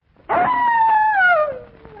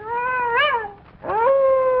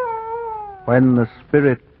When the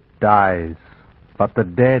spirit dies, but the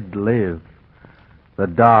dead live, the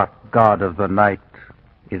dark god of the night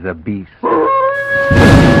is a beast.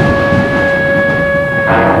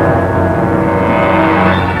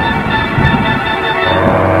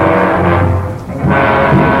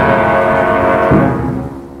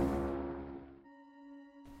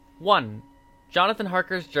 One, Jonathan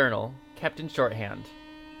Harker's journal, kept in shorthand.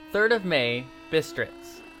 3rd of May,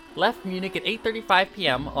 Bistritz. Left Munich at 8:35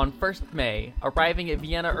 p.m. on 1st May, arriving at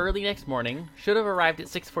Vienna early next morning. Should have arrived at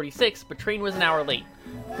 6:46, but train was an hour late.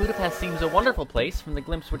 Budapest seems a wonderful place, from the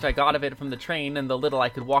glimpse which I got of it from the train and the little I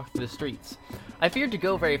could walk through the streets. I feared to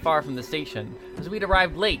go very far from the station, as we'd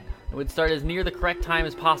arrived late and would start as near the correct time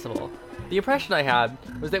as possible. The impression I had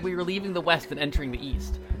was that we were leaving the west and entering the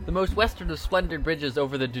east, the most western of splendid bridges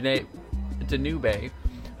over the Danube,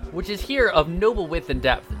 which is here of noble width and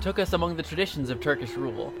depth, took us among the traditions of Turkish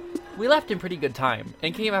rule. We left in pretty good time,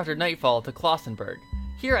 and came after nightfall to Klausenburg.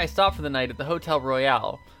 Here I stopped for the night at the Hotel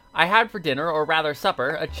Royal. I had for dinner, or rather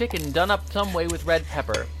supper, a chicken done up some way with red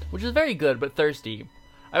pepper, which was very good but thirsty.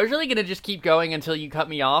 I was really gonna just keep going until you cut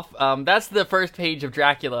me off. That's the first page of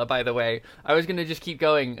Dracula, by the way. I was gonna just keep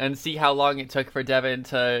going and see how long it took for Devin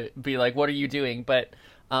to be like, what are you doing? But,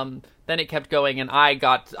 then it kept going, and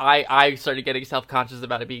I started getting self-conscious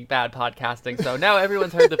about it being bad podcasting, so now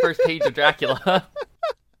everyone's heard the first page of Dracula.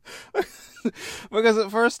 Because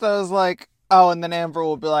at first I was like, oh, and then Amber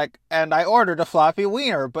will be like, and I ordered a floppy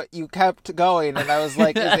wiener, but you kept going, and I was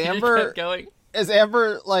like, is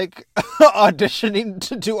Amber, like, auditioning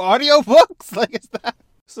to do audiobooks? Like, is that...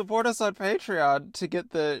 Support us on Patreon to get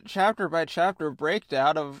the chapter-by-chapter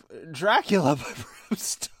breakdown of Dracula by Bram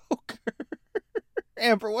Stoker.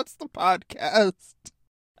 Amber, what's the podcast?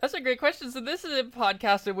 That's a great question. So this is a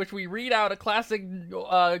podcast in which we read out a classic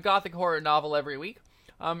gothic horror novel every week.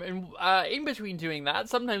 And in between doing that,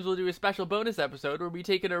 sometimes we'll do a special bonus episode where we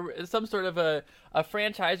take in some sort of a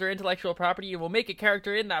franchise or intellectual property and we'll make a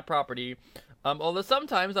character in that property. Although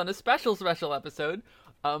sometimes on a special episode,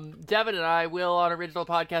 Devin and I will, on Original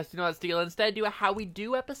Podcast Do Not Steal, instead do a How We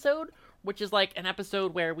Do episode, which is like an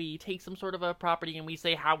episode where we take some sort of a property and we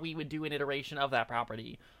say how we would do an iteration of that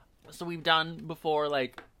property. So we've done before,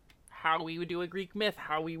 like, how we would do a Greek myth,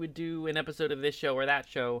 how we would do an episode of this show or that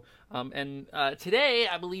show. And today,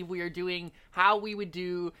 I believe we are doing how we would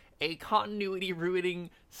do a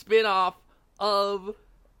continuity-ruining spin-off of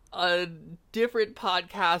a different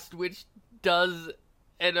podcast which does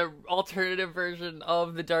an alternative version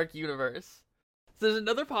of the Dark Universe. So there's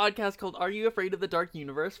another podcast called Are You Afraid of the Dark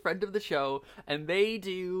Universe, friend of the show, and they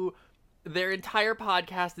do... Their entire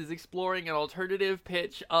podcast is exploring an alternative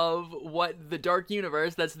pitch of what the Dark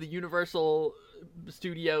Universe, that's the Universal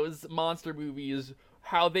Studios monster movies,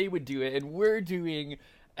 how they would do it. And we're doing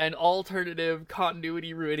an alternative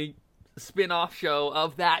continuity-ruining spin-off show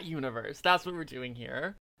of that universe. That's what we're doing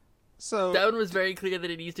here. So Devin was very clear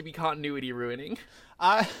that it needs to be continuity-ruining.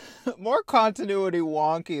 More continuity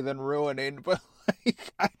wonky than ruining, but,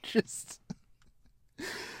 like, I just...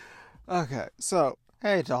 Okay, so...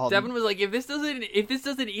 Hey, Dalton. Devin was like, if this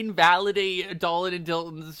doesn't invalidate Dolan and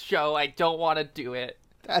Dilton's show, I don't want to do it.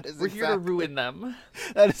 We're here to ruin them.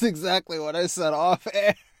 That is exactly what I said off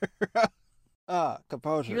air.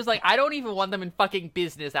 Composure. He was like, I don't even want them in fucking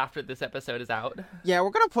business after this episode is out. Yeah, we're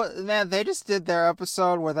gonna man, they just did their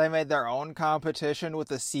episode where they made their own competition with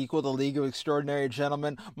the sequel to League of Extraordinary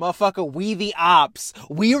Gentlemen. Motherfucker, we the ops.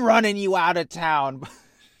 We running you out of town.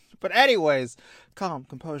 But anyways, calm,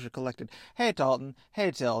 composure, collected. Hey, Dalton.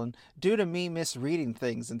 Hey, Dylan. Due to me misreading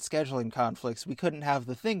things and scheduling conflicts, we couldn't have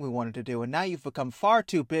the thing we wanted to do, and now you've become far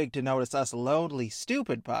too big to notice us lonely,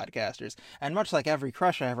 stupid podcasters. And much like every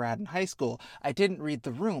crush I ever had in high school, I didn't read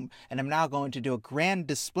the room, and I'm now going to do a grand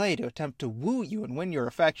display to attempt to woo you and win your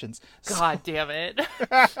affections. God damn it.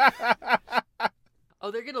 Oh,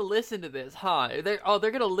 they're gonna listen to this, huh? They're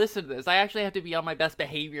gonna listen to this. I actually have to be on my best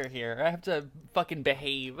behavior here. I have to fucking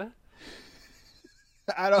behave.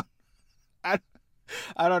 I don't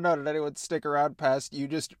know. Did anyone stick around past you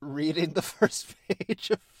just reading the first page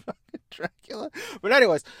of fucking Dracula? But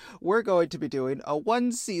anyways, we're going to be doing a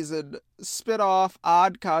one-season spin-off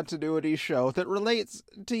odd continuity show that relates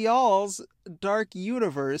to y'all's Dark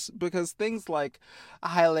Universe, because things like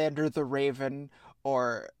Highlander the Raven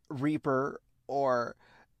or Reaper, or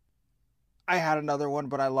I had another one,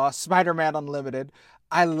 but I lost, Spider-Man Unlimited.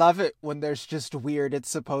 I love it when there's just weird, it's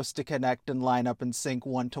supposed to connect and line up and sync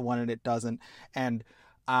one-to-one and it doesn't. And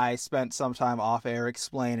I spent some time off air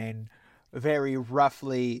explaining very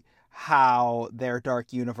roughly how their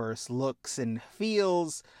Dark Universe looks and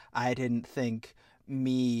feels. I didn't think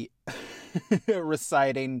me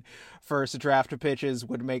reciting first draft pitches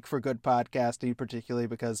would make for good podcasting, particularly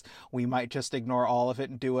because we might just ignore all of it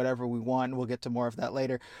and do whatever we want. We'll get to more of that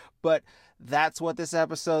later. But that's what this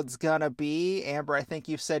episode's gonna be. Amber, I think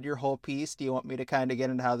you've said your whole piece. Do you want me to kind of get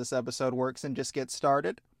into how this episode works and just get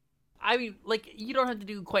started? I mean, like, you don't have to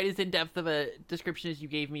do quite as in-depth of a description as you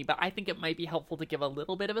gave me, but I think it might be helpful to give a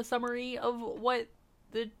little bit of a summary of what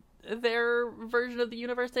their version of the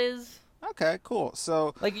universe is. Okay, cool.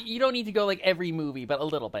 So, like, you don't need to go, like, every movie, but a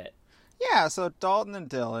little bit. Yeah, so Dalton and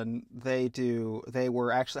Dylan, they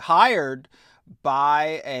were actually hired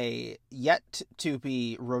by a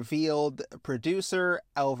yet-to-be-revealed producer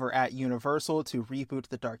over at Universal to reboot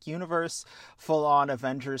the Dark Universe, full-on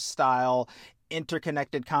Avengers-style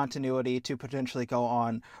interconnected continuity to potentially go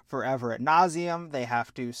on forever ad nauseum. They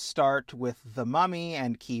have to start with The Mummy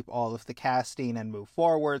and keep all of the casting and move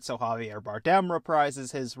forward. So Javier Bardem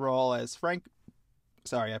reprises his role as God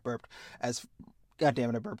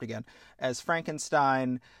damn it, I burped again. As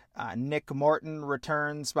Frankenstein. Nick Morton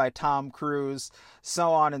returns by Tom Cruise,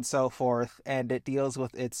 so on and so forth. And it deals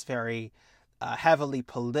with its very heavily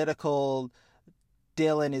political.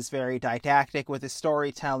 Dylan is very didactic with his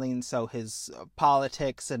storytelling, so his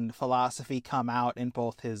politics and philosophy come out in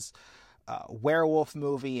both his werewolf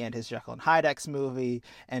movie and his Jekyll and Hyde X movie.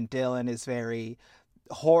 And Dylan is very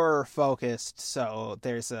horror focused, so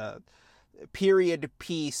there's a period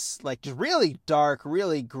piece, like just really dark,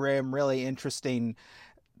 really grim, really interesting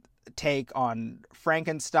take on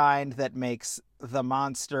Frankenstein that makes the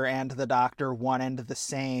monster and the doctor one and the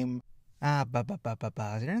same. Is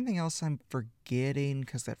there anything else I'm forgetting?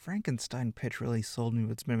 Because that Frankenstein pitch really sold me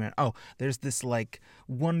what's been meant. Oh, there's this, like,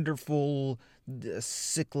 wonderful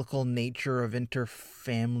cyclical nature of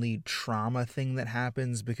interfamily trauma thing that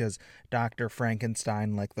happens because Dr.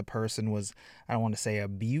 Frankenstein, like the person, was, I don't want to say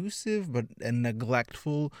abusive, but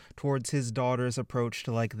neglectful towards his daughter's approach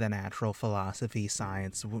to, like, the natural philosophy,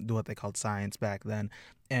 science, what they called science back then.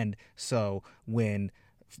 And so when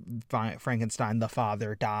Frankenstein, the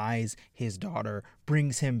father, dies, his daughter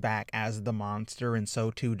brings him back as the monster, and so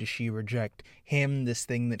too does she reject him, this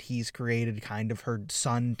thing that he's created, kind of her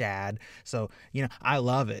son dad. So, I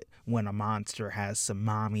love it when a monster has some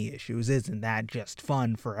mommy issues. Isn't that just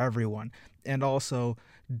fun for everyone? And also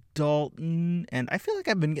Dalton, and I feel like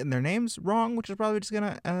I've been getting their names wrong, which is probably just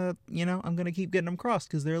gonna I'm gonna keep getting them crossed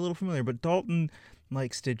because they're a little familiar, but Dalton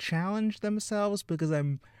likes to challenge themselves because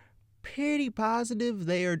I'm pretty positive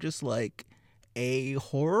they are just like a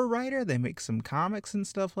horror writer. They make some comics and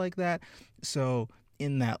stuff like that. So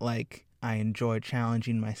in that, like, I enjoy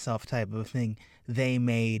challenging myself type of thing, they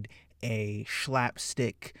made a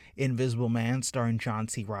slapstick Invisible Man starring John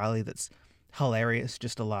C. Reilly that's hilarious.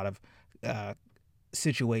 Just a lot of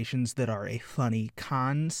situations that are a funny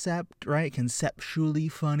concept, right? Conceptually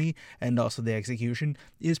funny, and also the execution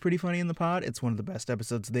is pretty funny in the pod. It's one of the best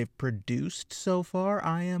episodes they've produced so far,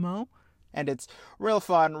 IMO. And it's real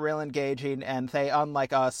fun, real engaging, and they,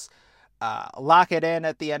 unlike us, lock it in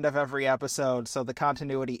at the end of every episode, so the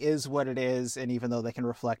continuity is what it is, and even though they can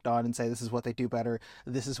reflect on and say this is what they do better,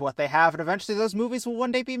 this is what they have, and eventually those movies will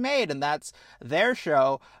one day be made, and that's their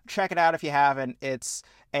show. Check it out if you haven't. It's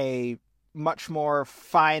a much more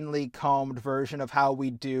finely combed version of How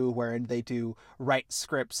We Do, wherein they do write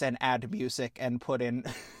scripts and add music and put in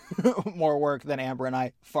more work than Amber and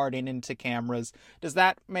I farting into cameras. Does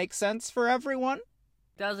that make sense for everyone?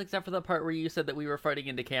 It does, except for the part where you said that we were farting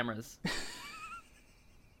into cameras.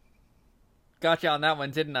 Gotcha on that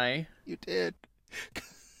one, didn't I? You did.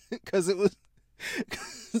 Because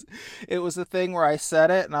it was a thing where I said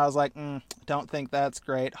it and I was like, don't think that's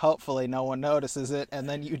great. Hopefully no one notices it. And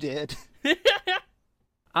then you did.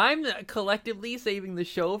 I'm collectively saving the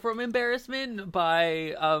show from embarrassment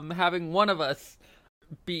by having one of us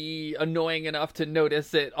be annoying enough to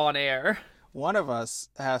notice it on air. One of us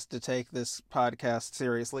has to take this podcast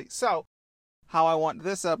seriously. So, how I want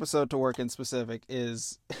this episode to work in specific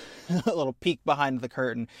is a little peek behind the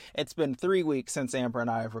curtain. It's been 3 weeks since Amber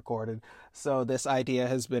and I have recorded, so this idea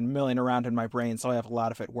has been milling around in my brain, so I have a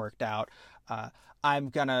lot of it worked out. I'm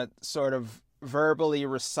gonna sort of verbally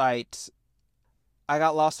recite... I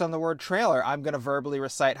got lost on the word trailer. I'm going to verbally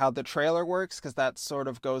recite how the trailer works because that sort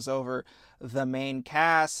of goes over the main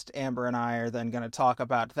cast. Amber and I are then going to talk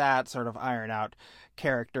about that, sort of iron out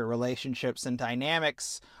character relationships and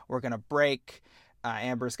dynamics. We're going to break.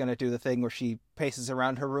 Amber's going to do the thing where she paces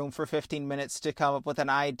around her room for 15 minutes to come up with an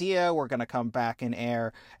idea. We're going to come back in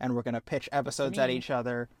air and we're going to pitch episodes at each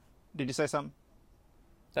other. Did you say something?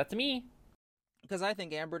 That's me. Because I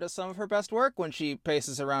think Amber does some of her best work when she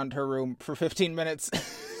paces around her room for 15 minutes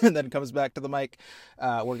and then comes back to the mic.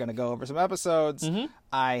 We're going to go over some episodes. Mm-hmm.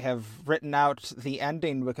 I have written out the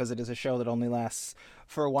ending because it is a show that only lasts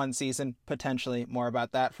for one season, potentially more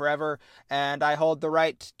about that forever. And I hold the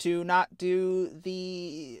right to not do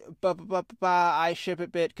the I ship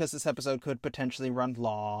it bit because this episode could potentially run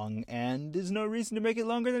long and there's no reason to make it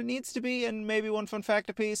longer than it needs to be. And maybe one fun fact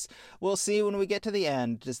apiece. We'll see when we get to the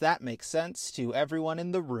end. Does that make sense to everyone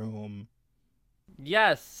in the room?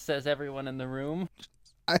 Yes, says everyone in the room.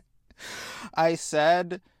 I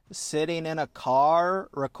said sitting in a car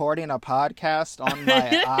recording a podcast on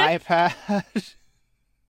my iPad.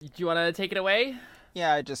 Do you want to take it away?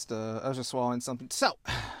 Yeah, I was just swallowing something. So,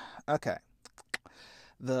 okay.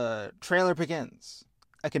 The trailer begins.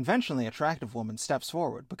 A conventionally attractive woman steps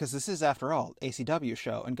forward, because this is, after all, ACW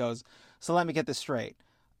show, and goes, so let me get this straight.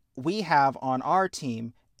 We have on our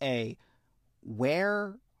team a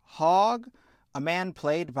werehog, a man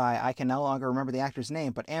played by, I can no longer remember the actor's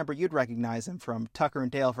name, but Amber, you'd recognize him from Tucker and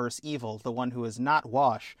Dale vs. Evil, the one who is not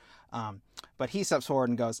Wash. But he steps forward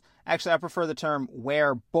and goes, actually, I prefer the term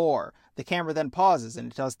were-bore. The camera then pauses,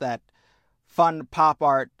 and it does that fun pop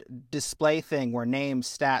art display thing where names,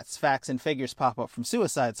 stats, facts, and figures pop up from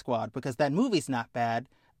Suicide Squad, because that movie's not bad,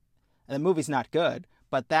 and the movie's not good,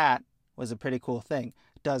 but that was a pretty cool thing.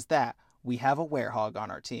 It does that. We have a werehog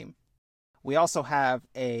on our team. We also have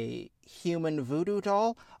a human voodoo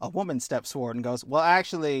doll. A woman steps forward and goes, well,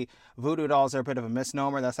 actually, voodoo dolls are a bit of a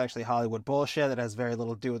misnomer. That's actually Hollywood bullshit that has very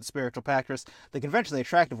little to do with the spiritual practice. The conventionally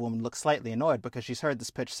attractive woman looks slightly annoyed because she's heard this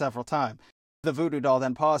pitch several times. The voodoo doll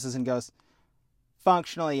then pauses and goes,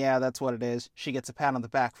 functionally, yeah, that's what it is. She gets a pat on the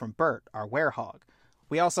back from Bert, our werehog.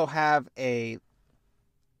 We also have a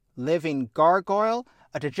living gargoyle.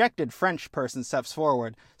 A dejected French person steps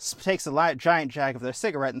forward, takes a giant jag of their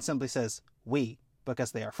cigarette, and simply says, we,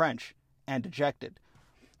 because they are French, and dejected.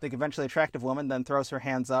 The conventionally attractive woman then throws her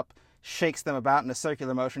hands up, shakes them about in a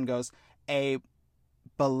circular motion, goes, a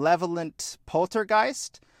benevolent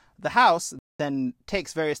poltergeist. The house then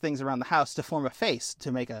takes various things around the house to form a face,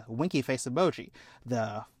 to make a winky face emoji.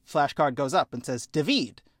 The flashcard goes up and says,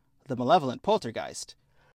 David, the malevolent poltergeist.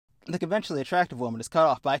 The conventionally attractive woman is cut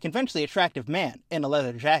off by a conventionally attractive man in a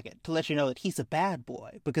leather jacket to let you know that he's a bad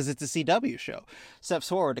boy because it's a CW show. Steps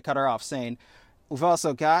forward to cut her off, saying, we've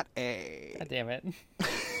also got a... God damn it.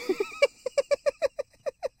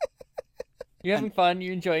 You having fun?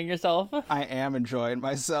 You enjoying yourself? I am enjoying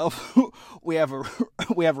myself. we have a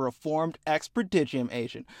reformed ex-prodigium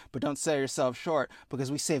agent, but don't sell yourself short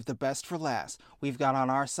because we saved the best for last. We've got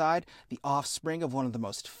on our side the offspring of one of the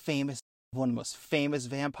most famous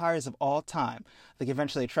vampires of all time. The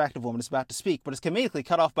conventionally attractive woman is about to speak, but is comedically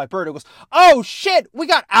cut off by Bert, who goes, oh shit, we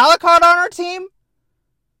got Alucard on our team?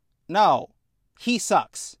 No, he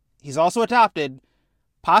sucks. He's also adopted,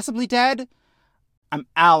 possibly dead. I'm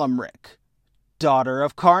Alamric, daughter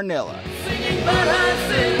of Carmella. Singing but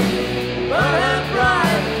her sin, but her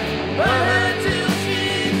pride, but her till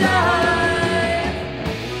she died.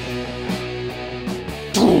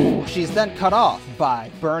 She's then cut off by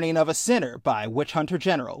Burning of a Sinner by Witch Hunter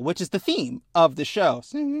General, which is the theme of the show.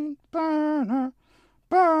 Singing, burner,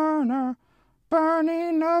 burner,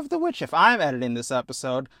 burning of the witch. If I'm editing this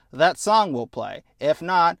episode, that song will play. If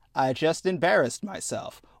not, I just embarrassed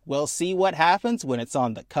myself. We'll see what happens when it's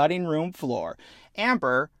on the cutting room floor.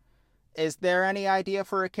 Amber, is there any idea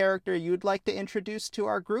for a character you'd like to introduce to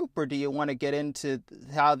our group, or do you want to get into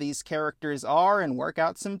how these characters are and work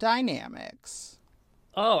out some dynamics?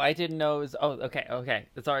 Oh, I didn't know it was... Oh, okay.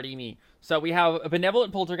 That's already me. So we have a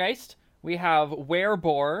benevolent poltergeist. We have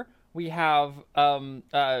werebore. We have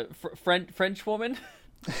French woman.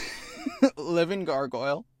 Living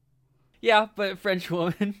gargoyle. Yeah, but French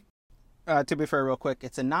woman. To be fair, real quick,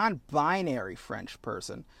 it's a non-binary French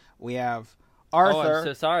person. We have Arthur. Oh, I'm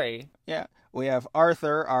so sorry. Yeah. We have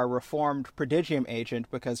Arthur, our reformed Prodigium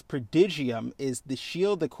agent, because Prodigium is the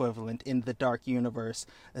shield equivalent in the Dark Universe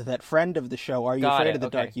that friend of the show, Are You Afraid of the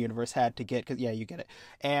Dark Universe, had to get. 'Cause, yeah, you get it.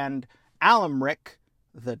 And Alamric,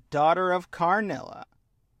 the daughter of Carmella.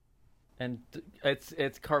 And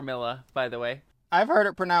it's Carmilla, by the way. I've heard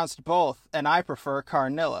it pronounced both, and I prefer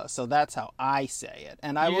Carmilla, so that's how I say it.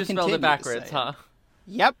 And I will continue to say it. You just spelled it backwards, huh?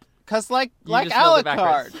 Yep, because like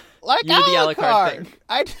Alucard. Like you did the Alucard thing.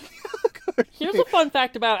 I did the Alucard Here's a fun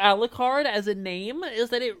fact about Alucard as a name, is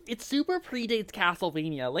that it super predates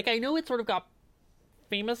Castlevania. Like, I know it sort of got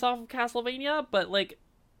famous off of Castlevania, but, like,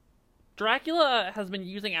 Dracula has been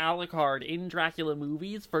using Alucard in Dracula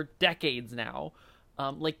movies for decades now.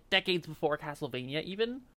 Like, decades before Castlevania,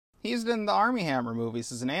 even. He's in the Armie Hammer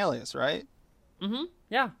movies as an alias, right? Mm-hmm,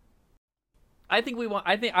 yeah.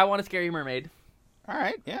 I want a scary mermaid. All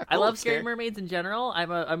right, yeah, cool. I love scary mermaids in general.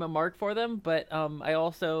 I'm a mark for them, but I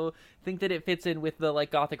also think that it fits in with the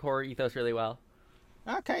like gothic horror ethos really well.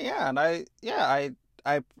 Okay, yeah, and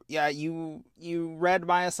you read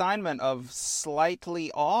my assignment of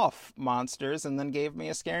slightly off monsters and then gave me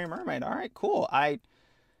a scary mermaid. All right, cool. I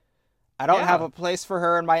don't have a place for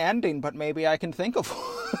her in my ending, but maybe I can think of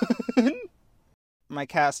one. My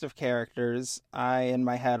cast of characters, I in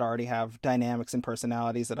my head already have dynamics and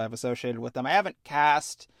personalities that I've associated with them. I haven't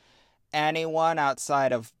cast anyone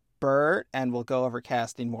outside of Bert, and we'll go over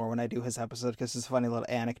casting more when I do his episode because it's a funny little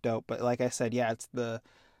anecdote. But like I said, yeah, it's the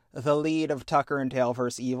lead of Tucker and Dale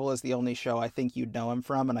vs. Evil is the only show I think you'd know him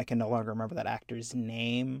from, and I can no longer remember that actor's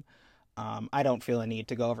name. I don't feel a need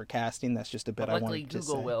to go over casting. That's just a bit I wanted to say.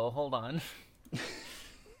 Luckily, Google will. Hold on.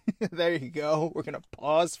 There you go. We're going to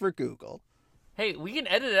pause for Google. Hey, we can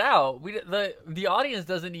edit it out. The audience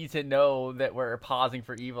doesn't need to know that we're pausing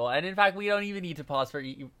for evil, and in fact, we don't even need to pause for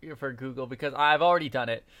Google because I've already done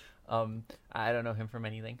it. I don't know him from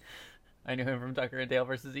anything. I knew him from Tucker and Dale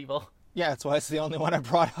vs. Evil. Yeah, that's why it's the only one I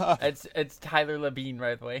brought up. It's Tyler Labine,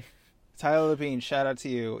 by the way. Tyler Labine, shout out to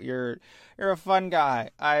you. You're a fun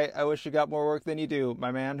guy. I wish you got more work than you do,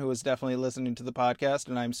 my man, who is definitely listening to the podcast,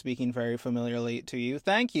 and I'm speaking very familiarly to you.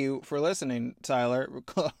 Thank you for listening, Tyler,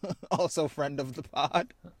 also friend of the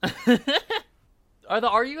pod.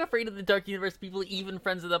 Are you afraid of the Dark Universe people even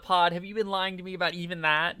friends of the pod? Have you been lying to me about even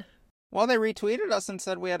that? Well, they retweeted us and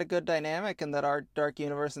said we had a good dynamic and that our Dark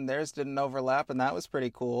Universe and theirs didn't overlap, and that was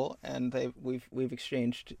pretty cool. And we've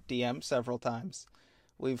exchanged DMs several times.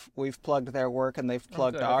 We've plugged their work and they've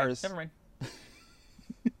plugged ours. Okay. Never mind.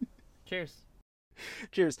 Cheers.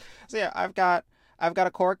 Cheers. So yeah, I've got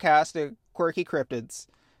a core cast of quirky cryptids.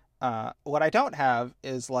 What I don't have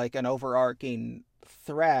is like an overarching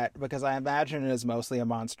threat, because I imagine it is mostly a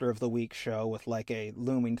Monster of the Week show with like a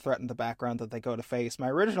looming threat in the background that they go to face. My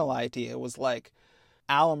original idea was like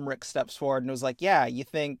Alamric steps forward and was like, yeah, you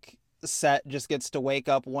think Set just gets to wake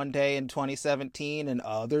up one day in 2017 and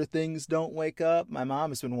other things don't wake up? My mom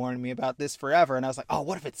has been warning me about this forever, and I was like, oh,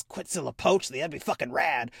 what if it's Quetzalcoatl? That'd be fucking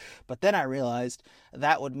rad. But then I realized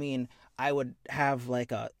that would mean I would have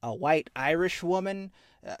like a white Irish woman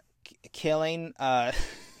killing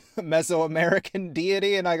Mesoamerican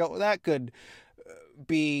deity, and I go, well, that could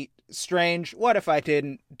be strange. What if I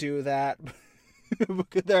didn't do that?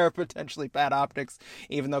 There are potentially bad optics,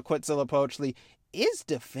 even though Quetzalcoatl is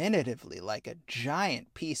definitively like a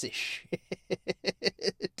giant piece of shit.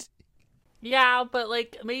 Yeah, but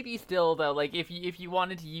like maybe still though, like if you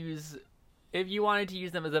wanted to use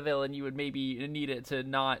them as a villain, you would maybe need it to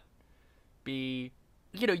not be,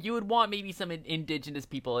 you would want maybe some indigenous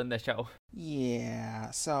people in the show.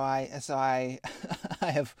 Yeah, so I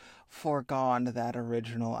have foregone that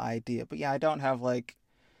original idea. But yeah, I don't have like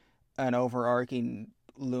an overarching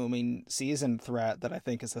looming season threat that I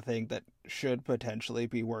think is the thing that should potentially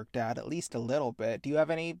be worked out at least a little bit. Do you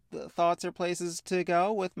have any thoughts or places to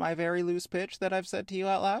go with my very loose pitch that I've said to you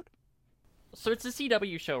out loud? So it's a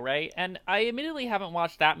CW show, right? And I admittedly haven't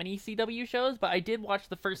watched that many CW shows, but I did watch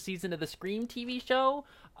the first season of the Scream TV show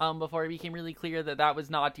before it became really clear that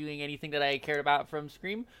was not doing anything that I cared about from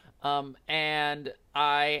Scream. And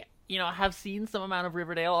I, have seen some amount of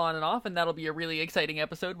Riverdale on and off, and that'll be a really exciting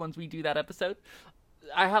episode once we do that episode.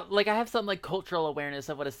 I have some like cultural awareness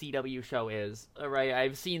of what a CW show is, right?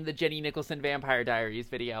 I've seen the Jenny Nicholson Vampire Diaries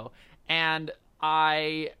video, and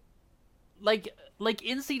I like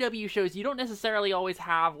in CW shows, you don't necessarily always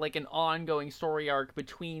have like an ongoing story arc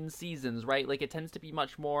between seasons, right? Like it tends to be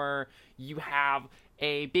much more, you have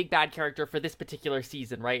a big bad character for this particular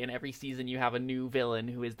season, right? And every season you have a new villain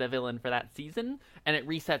who is the villain for that season, and it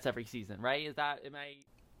resets every season, right? am I...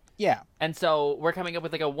 Yeah. And so we're coming up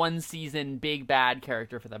with like a one season big bad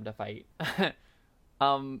character for them to fight.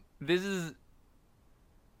 This is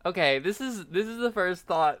the first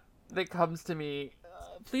thought that comes to me.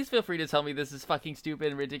 Please feel free to tell me this is fucking stupid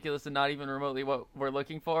and ridiculous and not even remotely what we're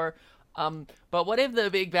looking for. But what if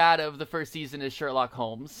the big bad of the first season is Sherlock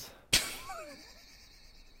Holmes?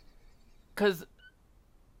 Because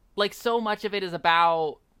like so much of it is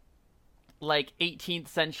about like 18th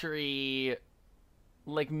century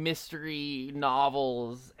like mystery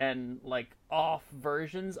novels and like off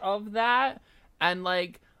versions of that, and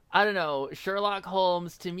like I don't know, Sherlock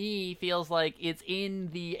Holmes to me feels like it's in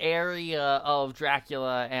the area of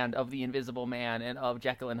Dracula and of the Invisible Man and of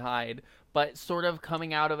Jekyll and Hyde, but sort of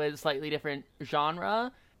coming out of a slightly different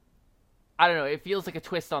genre. I don't know, it feels like a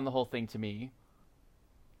twist on the whole thing to me.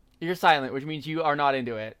 You're silent, which means you are not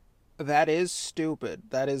into it. That is stupid.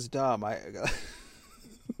 That is dumb.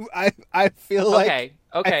 I feel like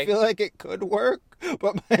Okay. I feel like it could work,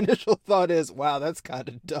 but my initial thought is, wow, that's kind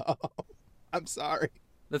of dumb. I'm sorry.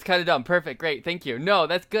 That's kind of dumb. Perfect. Great. Thank you. No,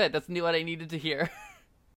 that's good. That's what I needed to hear.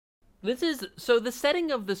 So the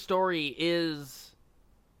setting of the story is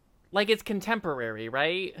like it's contemporary,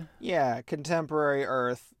 right? Yeah, contemporary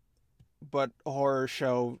Earth, but horror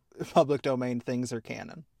show public domain things are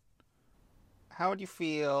canon. How would you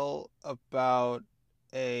feel about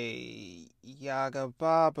a Yaga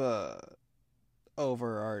Baba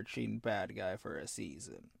overarching bad guy for a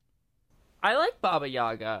season? I like Baba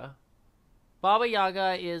Yaga. Baba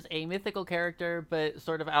Yaga is a mythical character, but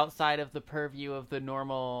sort of outside of the purview of the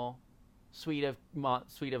normal suite of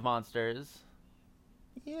monsters.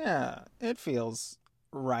 Yeah, it feels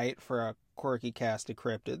right for a quirky cast of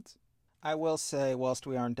cryptids. I will say, whilst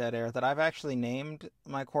we are on dead air, that I've actually named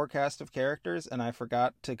my core cast of characters, and I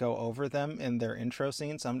forgot to go over them in their intro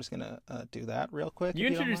scene, so I'm just going to do that real quick. You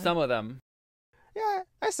introduced some of them. Yeah,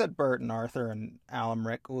 I said Bert and Arthur and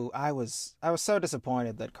Alamric. Ooh, I was so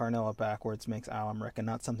disappointed that Carmella backwards makes Alamric and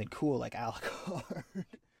not something cool like Alucard.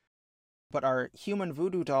 But our human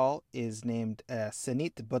voodoo doll is named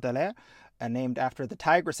Senit Baudelaire, named after the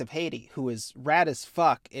Tigress of Haiti, who is rad as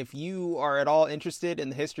fuck. If you are at all interested in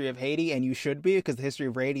the history of Haiti, and you should be, because the history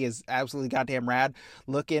of Haiti is absolutely goddamn rad,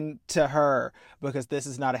 look into her, because this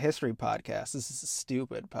is not a history podcast. This is a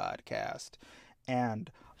stupid podcast. And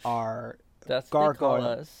our That's gargoyle. what they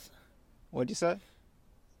call us. What'd you say?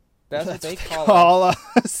 That's what they call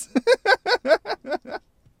us.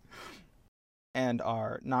 And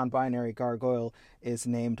our non-binary gargoyle is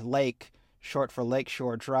named Lake, short for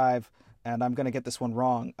Lakeshore Drive. And I'm going to get this one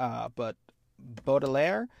wrong, but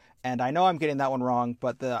Baudelaire. And I know I'm getting that one wrong,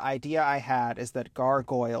 but the idea I had is that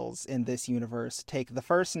gargoyles in this universe take the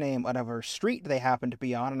first name of whatever street they happen to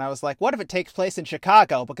be on. And I was like, what if it takes place in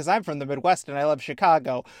Chicago? Because I'm from the Midwest and I love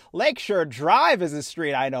Chicago. Lakeshore Drive is a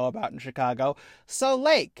street I know about in Chicago. So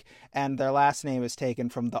Lake. And their last name is taken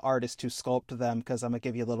from the artist who sculpted them, because I'm going to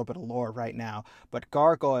give you a little bit of lore right now. But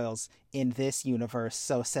gargoyles in this universe,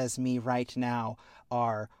 so says me right now,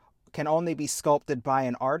 can only be sculpted by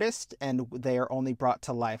an artist, and they are only brought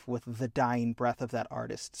to life with the dying breath of that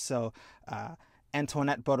artist. So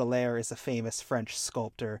Antoinette Baudelaire is a famous French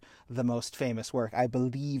sculptor. The most famous work I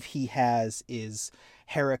believe he has is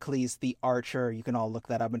Heracles the Archer. You can all look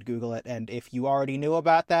that up and Google it. And if you already knew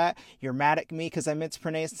about that, you're mad at me because I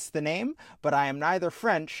mispronounced the name, but I am neither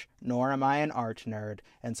French nor am I an art nerd.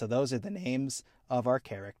 And so those are the names of our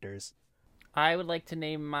characters. I would like to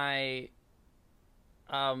name my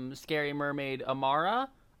scary mermaid Amara.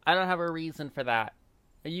 I don't have a reason for that.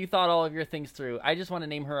 You thought all of your things through. I just want to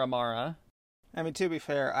name her Amara. I mean, to be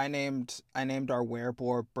fair, I named our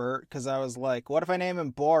werebore Bert because I was like, what if I name him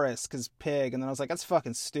Boris because pig? And then I was like, that's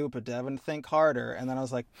fucking stupid, Devin. Think harder. And then I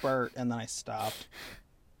was like, Bert, and then I stopped.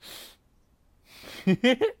 So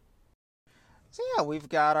yeah, we've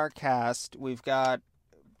got our cast. We've got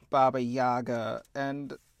Baba Yaga,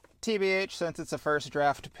 and TBH, since it's a first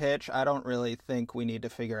draft pitch, I don't really think we need to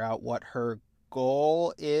figure out what her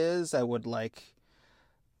goal is. I would like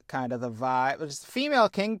kind of the vibe. Just female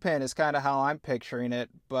kingpin is kind of how I'm picturing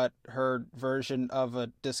it, but her version of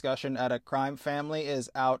a discussion at a crime family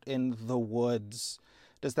is out in the woods.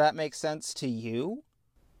 Does that make sense to you?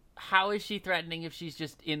 How is she threatening if she's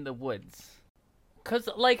just in the woods? Because,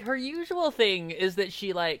 like, her usual thing is that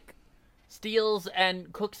she, like, steals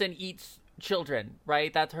and cooks and eats children,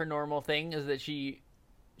 right? That's her normal thing, is that she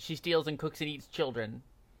steals and cooks and eats children.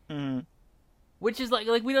 Mm-hmm. Which is like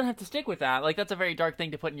we don't have to stick with that. Like, that's a very dark thing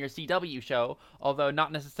to put in your CW show, although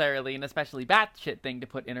not necessarily an especially batshit thing to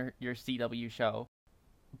put in your CW show.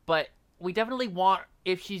 But we definitely want,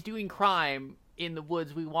 if she's doing crime in the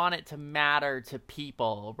woods, we want it to matter to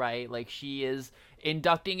people, right? Like, she is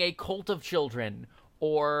inducting a cult of children,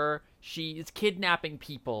 or she's kidnapping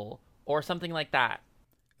people, or something like that.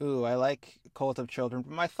 Ooh, I like Cult of Children,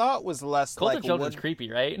 but my thought was less Cult like... of Children's creepy,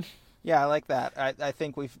 right? Yeah, I like that. I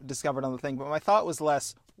think we've discovered on the thing, but my thought was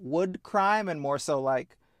less wood crime and more so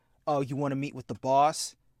like, oh, you want to meet with the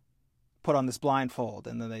boss? Put on this blindfold,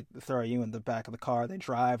 and then they throw you in the back of the car, they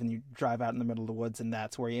drive, and you drive out in the middle of the woods, and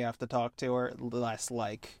that's where you have to talk to her. Less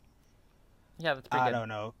like... Yeah, that's pretty good. I don't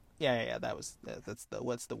know. Yeah,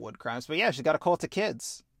 what's the wood crimes? But yeah, she's got a cult of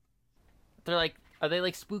kids. They're like... Are they,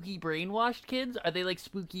 like, spooky brainwashed kids? Are they, like,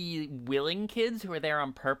 spooky willing kids who are there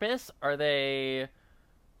on purpose? Are they...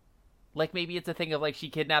 Like, maybe it's a thing of, like, she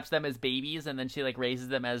kidnaps them as babies and then she, like, raises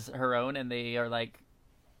them as her own and they are, like,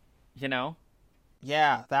 you know?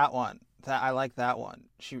 Yeah, that one. I like that one.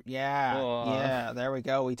 Yeah, there we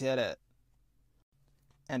go. We did it.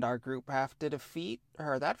 And our group have to defeat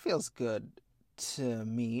her. That feels good to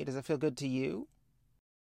me. Does it feel good to you?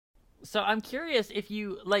 So I'm curious if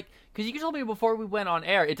you, like, because you told me before we went on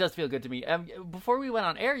air, it does feel good to me. Before we went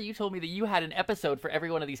on air, you told me that you had an episode for every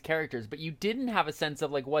one of these characters, but you didn't have a sense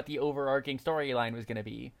of, like, what the overarching storyline was going to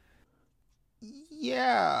be.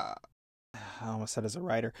 Yeah. I almost said as a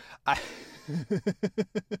writer.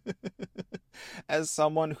 As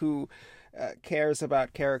someone who cares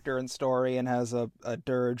about character and story and has a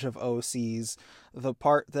dirge of OCs, the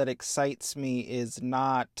part that excites me is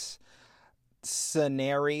not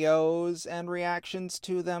scenarios and reactions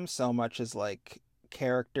to them so much as like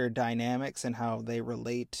character dynamics and how they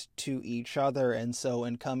relate to each other. And so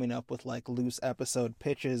in coming up with like loose episode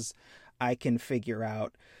pitches, I can figure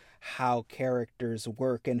out how characters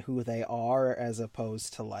work and who they are, as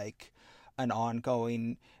opposed to like an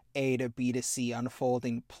ongoing A to B to C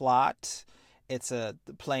unfolding plot. It's a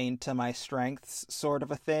playing to my strengths sort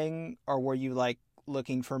of a thing. Or were you like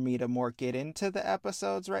looking for me to more get into the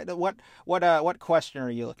episodes, right? What question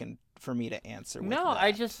are you looking for me to answer with No,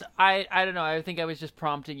 that? I don't know. I think I was just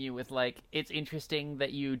prompting you with, like, it's interesting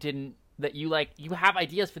that you have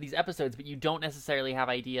ideas for these episodes, but you don't necessarily have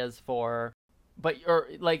ideas for, or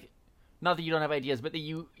like, not that you don't have ideas, but that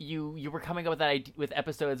you were coming up with with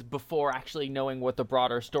episodes before actually knowing what the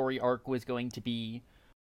broader story arc was going to be.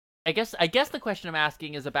 I guess the question I'm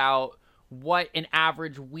asking is about what an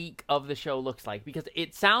average week of the show looks like, because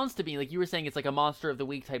it sounds to me like you were saying it's like a monster of the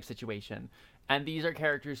week type situation, and these are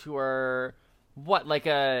characters who are what, like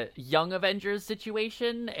a young Avengers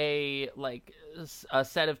situation, a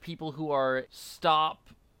set of people who are stop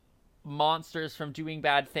monsters from doing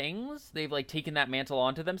bad things. They've like taken that mantle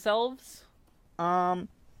onto themselves. Sure.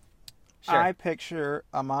 I picture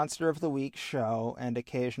a Monster of the Week show, and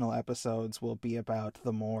occasional episodes will be about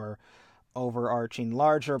the more overarching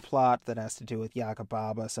larger plot that has to do with Yaga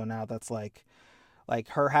Baba. So now that's like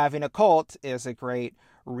her having a cult is a great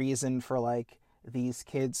reason for like these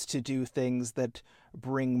kids to do things that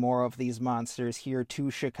bring more of these monsters here to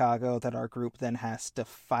Chicago that our group then has to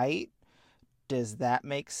fight. Does that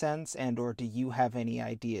make sense? And or do you have any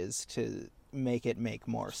ideas to make it make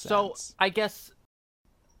more sense? So I guess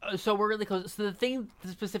so we're really close. So the thing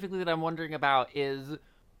specifically that I'm wondering about is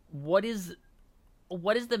what is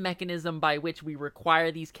the mechanism by which we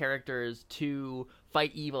require these characters to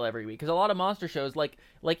fight evil every week? Because a lot of monster shows, like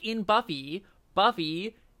in Buffy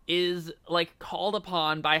is like called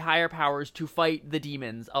upon by higher powers to fight the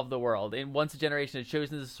demons of the world. And once a generation a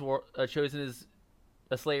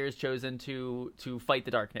slayer is chosen to fight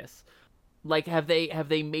the darkness. Like, have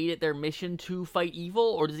they made it their mission to fight evil,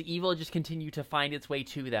 or does evil just continue to find its way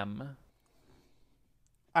to them?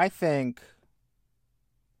 I think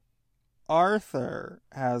Arthur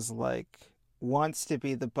wants to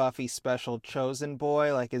be the Buffy special chosen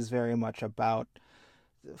boy, is very much about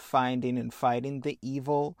finding and fighting the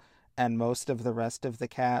evil, and most of the rest of the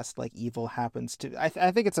cast, evil happens to. I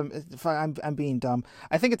think it's I'm being dumb.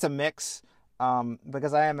 I think it's a mix,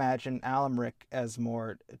 because I imagine Alamric as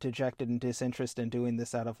more dejected and disinterested in doing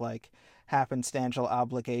this out of happenstantial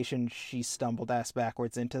obligation. She stumbled ass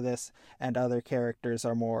backwards into this, and other characters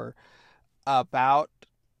are more about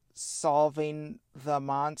solving the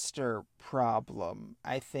monster problem.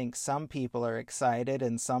 I think some people are excited,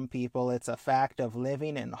 and some people it's a fact of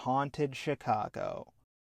living in haunted Chicago.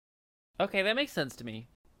 Okay, that makes sense to me.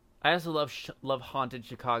 I also love haunted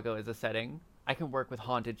Chicago as a setting. I can work with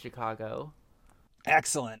haunted Chicago.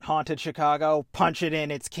 Excellent. Haunted Chicago, punch it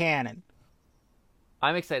in, it's canon.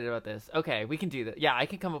 I'm excited about this. Okay, we can do that. Yeah, I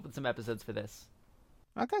can come up with some episodes for this.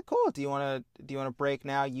 Okay, cool. Do you want to break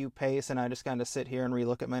now? You pace, and I just kind of sit here and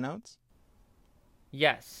relook at my notes.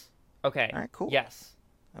 Yes. Okay. All right, cool. Yes.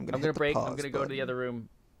 I'm gonna break. I'm gonna go to the other room.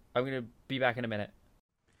 I'm gonna be back in a minute.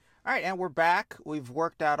 All right, and we're back. We've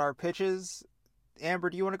worked out our pitches.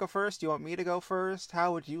 Amber, do you want to go first? Do you want me to go first?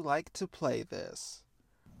 How would you like to play this?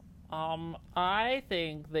 I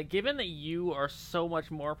think that given that you are so much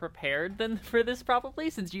more prepared than for this, probably,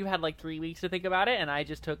 since you had 3 weeks to think about it, and I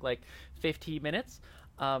just took 15 minutes,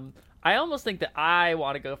 I almost think that I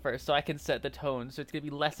want to go first so I can set the tone, so it's going to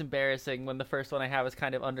be less embarrassing when the first one I have is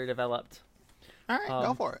kind of underdeveloped. All right,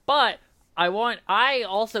 go for it. But I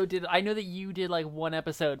know that you did one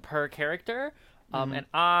episode per character, and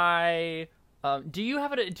do you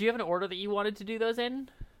have an order that you wanted to do those in?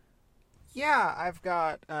 Yeah, I've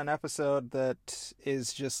got an episode that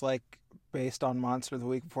is just based on Monster of the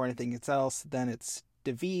Week before anything else. Then it's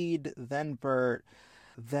David, then Bert,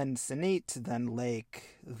 then Sinit, then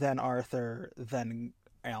Lake, then Arthur, then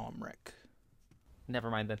Alamric. Never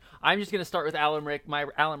mind then. I'm just going to start with my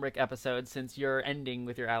Alamric episode, since you're ending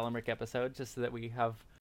with your Alamric episode, just so that we have...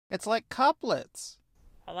 It's like couplets.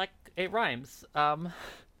 it rhymes.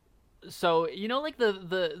 So you know, like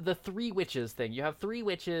the three witches thing. You have three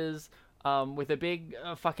witches with a big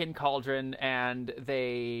fucking cauldron, and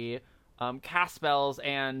they cast spells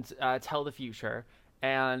and tell the future.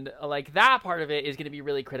 And like that part of it is going to be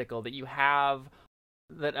really critical. That you have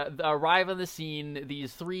that arrive on the scene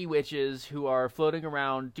these three witches who are floating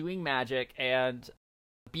around doing magic and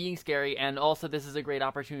being scary, and also this is a great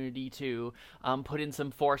opportunity to put in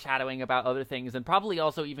some foreshadowing about other things, and probably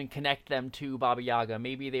also even connect them to Baba Yaga.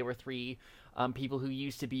 Maybe they were three people who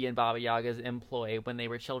used to be in Baba Yaga's employ when they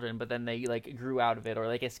were children, but then they like grew out of it or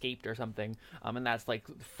like escaped or something, and that's like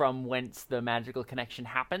from whence the magical connection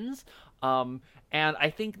happens. And I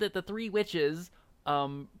think that the three witches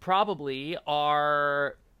probably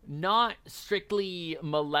are not strictly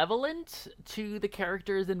malevolent to the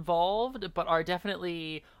characters involved, but are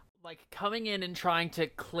definitely like coming in and trying to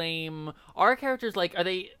claim our characters. Like, are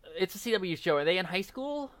they? It's a CW show. Are they in high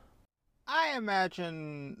school? I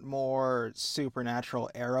imagine more supernatural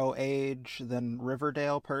Arrow age than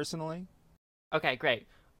Riverdale, personally. Okay, great.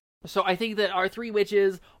 So I think that our three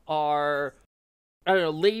witches are, I don't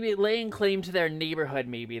know, laying claim to their neighborhood,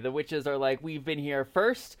 maybe. The witches are like, we've been here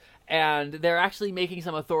first, and they're actually making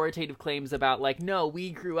some authoritative claims about, like, no,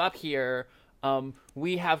 we grew up here,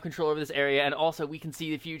 we have control over this area, and also we can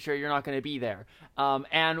see the future, you're not going to be there.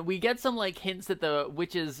 And we get some, like, hints that the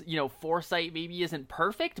witches, you know, foresight maybe isn't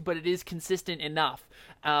perfect, but it is consistent enough.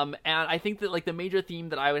 And I think that, like, the major theme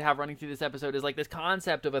that I would have running through this episode is, like, this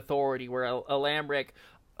concept of authority, where Alamric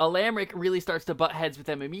really starts to butt heads with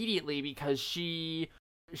them immediately because she's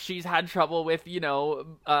had trouble with, you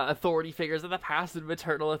know, authority figures of the past, and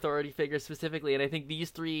maternal authority figures specifically. And I think these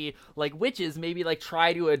three, like, witches maybe, like,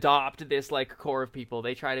 try to adopt this, like, core of people.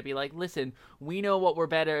 They try to be like, listen, we know what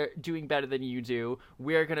we're doing better than you do.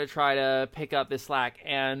 We're gonna try to pick up this slack.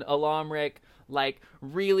 And Alamric, like,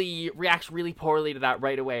 really reacts really poorly to that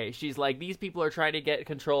right away. She's like, these people are trying to get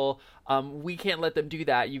control. We can't let them do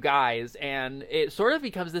that, you guys. And it sort of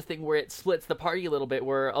becomes this thing where it splits the party a little bit,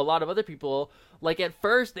 where a lot of other people, like, at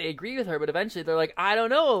first they agree with her, but eventually they're like, I don't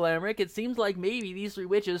know, Alamric, it seems like maybe these three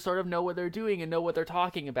witches sort of know what they're doing and know what they're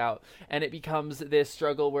talking about. And it becomes this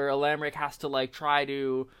struggle where Alamric has to, like,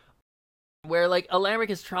 Alamric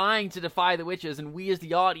is trying to defy the witches, and we as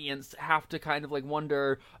the audience have to kind of, like,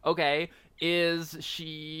 wonder, okay, is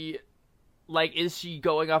she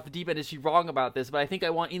going off the deep end? Is she wrong about this? But I think I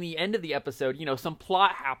want, in the end of the episode, you know, some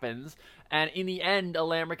plot happens, and in the end,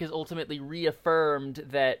 Alamric is ultimately reaffirmed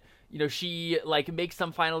that, you know, she, like, makes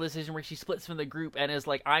some final decision where she splits from the group and is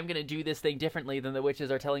like, I'm gonna do this thing differently than the witches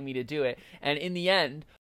are telling me to do it. And in the end,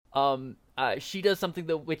 she does something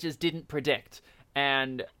the witches didn't predict.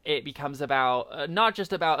 And it becomes about, not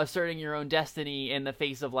just about asserting your own destiny in the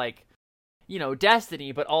face of, like, you know,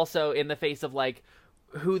 destiny, but also in the face of, like,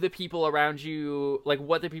 who the people around you, like,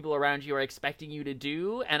 what the people around you are expecting you to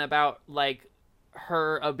do, and about, like,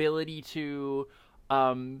 her ability to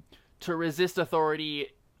resist authority,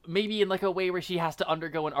 maybe in, like, a way where she has to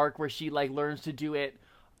undergo an arc where she, like, learns to do it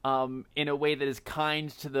in a way that is kind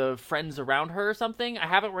to the friends around her or something. I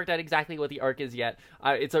haven't worked out exactly what the arc is yet.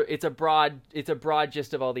 It's a broad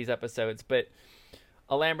gist of all these episodes, but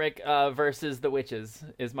Alamric versus the witches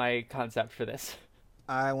is my concept for this.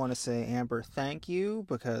 I want to say, Amber, thank you,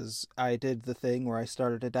 because I did the thing where I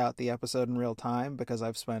started to doubt the episode in real time, because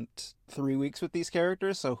I've spent 3 weeks with these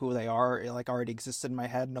characters, so who they are, like, already exists in my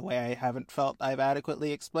head in a way I haven't felt I've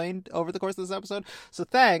adequately explained over the course of this episode. So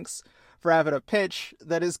thanks for having a pitch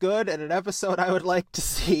that is good and an episode I would like to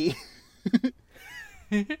see.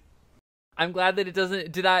 I'm glad that it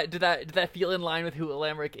doesn't. Did that feel in line with who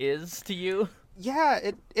Alamric is to you? Yeah,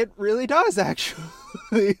 it really does, actually.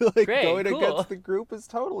 Like, great, going cool. against the group is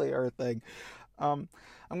totally our thing. I'm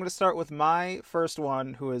going to start with my first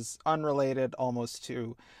one, who is unrelated almost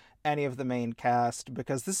to any of the main cast,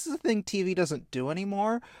 because this is a thing TV doesn't do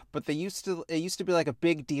anymore, but it used to be like a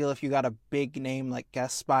big deal if you got a big name, like,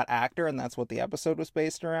 guest spot actor, and that's what the episode was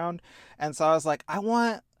based around. And so I was like, I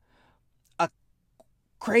want a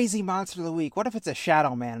crazy monster of the week. What if it's a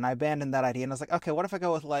Shadow Man? And I abandoned that idea, and I was like, okay, what if I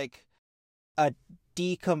go with, like, a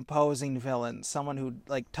decomposing villain, someone who,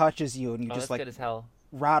 like, touches you and you just, like, good as hell.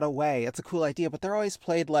 Rot away. It's a cool idea, but they're always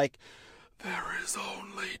played like, there is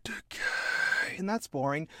only decay, and that's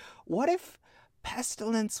boring. What if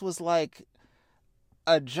Pestilence was like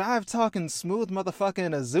a jive-talking smooth motherfucker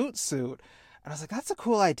in a zoot suit? And I was like, that's a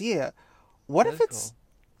cool idea. What if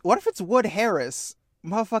it's Wood Harris,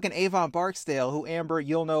 motherfucking Avon Barksdale, who, Amber,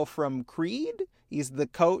 you'll know from Creed? He's the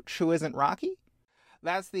coach who isn't Rocky.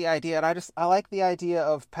 That's the idea, and I like the idea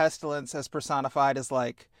of Pestilence as personified as,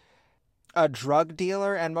 like, a drug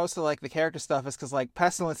dealer, and most of like the character stuff is because like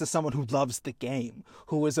Pestilence is someone who loves the game,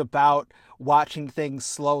 who is about watching things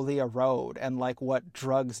slowly erode, and like what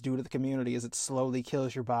drugs do to the community is it slowly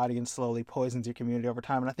kills your body and slowly poisons your community over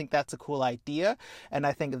time. And I think that's a cool idea, and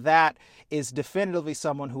I think that is definitively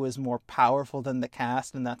someone who is more powerful than the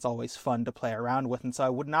cast, and that's always fun to play around with. And so I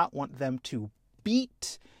would not want them to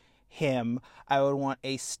beat him. I would want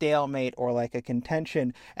a stalemate or like a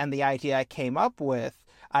contention. And the idea I came up with,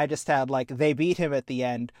 I just had like they beat him at the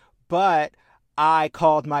end, but I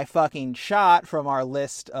called my fucking shot from our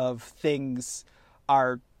list of things.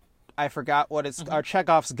 I forgot what it's our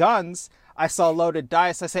Chekhov's guns. I saw loaded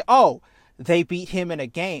dice. I say, oh, they beat him in a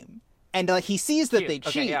game, and like he sees that they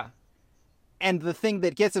cheat. Yeah. And the thing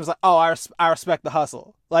that gets him is like, oh, I respect the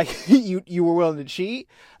hustle. Like you were willing to cheat.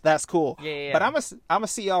 That's cool. Yeah. But I'm gonna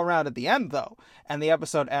see y'all around at the end though, and the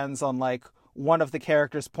episode ends on like one of the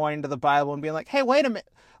characters pointing to the Bible and being like, hey, wait a minute,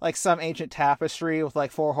 like some ancient tapestry with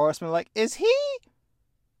like 4 horsemen. Like, is he?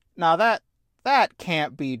 Now that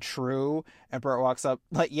can't be true. And Bert walks up,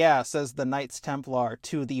 like, yeah, says the Knights Templar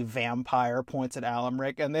to the vampire, points at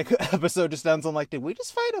Alamric, and the episode just ends on like, did we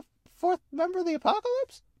just fight a 4th member of the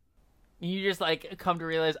apocalypse? You just like come to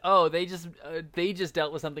realize, oh, they just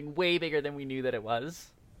dealt with something way bigger than we knew that it was.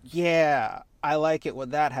 Yeah, I like it when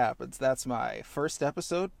that happens. That's my first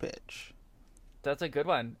episode pitch. That's a good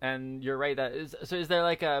one, and you're right. Is there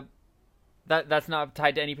like a that's not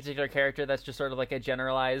tied to any particular character? That's just sort of like a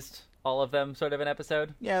generalized all of them sort of an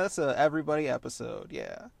episode. Yeah, that's a everybody episode.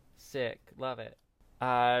 Yeah, sick, love it.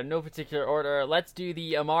 No particular order. Let's do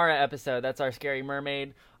the Amara episode. That's our scary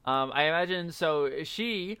mermaid. I imagine so.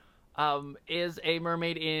 She is a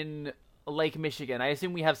mermaid in Lake Michigan. I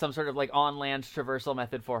assume we have some sort of like on land traversal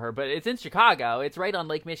method for her, but it's in Chicago. It's right on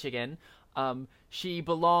Lake Michigan. She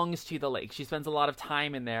belongs to the lake. She spends a lot of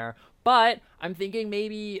time in there. But I'm thinking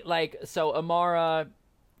maybe like, so Amara,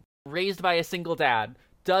 raised by a single dad,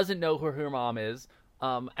 doesn't know who her mom is.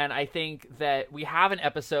 And I think that we have an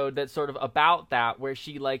episode that's sort of about that, where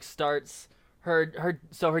she like starts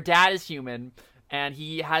so her dad is human, and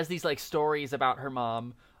he has these like stories about her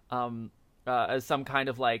mom, as some kind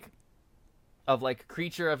of like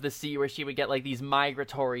creature of the sea, where she would get like these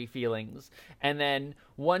migratory feelings. And then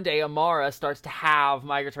one day Amara starts to have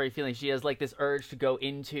migratory feelings. She has like this urge to go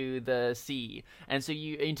into the sea, and so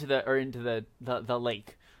into the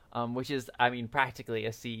lake, which is, I mean, practically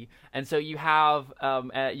a sea. And so you have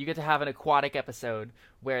you get to have an aquatic episode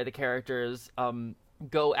where the characters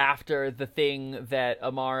go after the thing that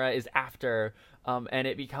Amara is after, and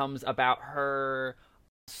it becomes about her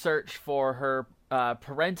search for her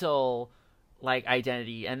parental like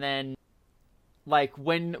identity. And then like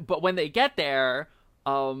when they get there,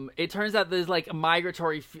 it turns out there's like a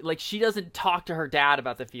migratory like she doesn't talk to her dad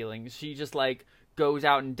about the feelings. She just like goes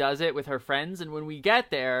out and does it with her friends. And when we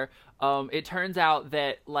get there, it turns out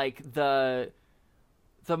that like the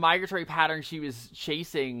migratory pattern she was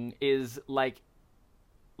chasing is like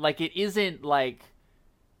it isn't like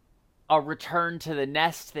a return to the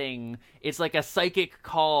nest thing. It's like a psychic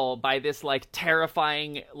call by this like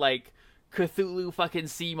terrifying like Cthulhu fucking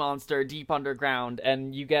sea monster deep underground.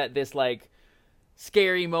 And you get this like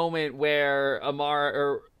scary moment where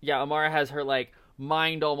Amara has her like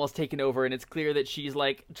mind almost taken over, and it's clear that she's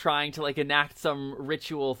like trying to like enact some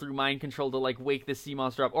ritual through mind control to like wake the sea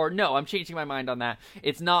monster up. Or no, I'm changing my mind on that.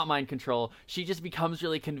 It's not mind control. She just becomes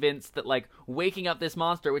really convinced that like waking up this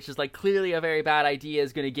monster, which is like clearly a very bad idea,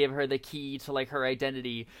 is going to give her the key to like her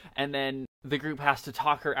identity. And then the group has to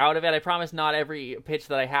talk her out of it. I promise not every pitch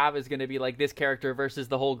that I have is going to be like this character versus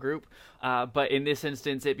the whole group, but in this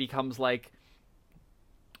instance it becomes like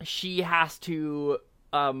she has to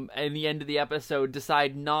in the end of the episode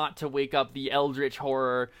decide not to wake up the eldritch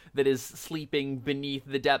horror that is sleeping beneath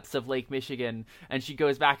the depths of Lake Michigan. And she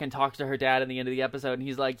goes back and talks to her dad in the end of the episode, and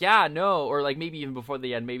he's like, yeah, no, or like maybe even before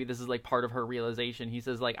the end, maybe this is like part of her realization. He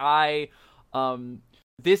says like,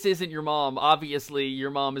 this isn't your mom. Obviously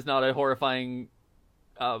your mom is not a horrifying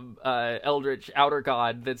eldritch outer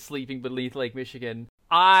god that's sleeping beneath Lake Michigan.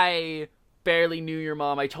 I barely knew your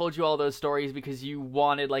mom. I told you all those stories because you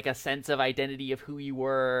wanted like a sense of identity of who you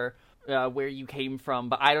were, where you came from,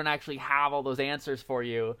 but I don't actually have all those answers for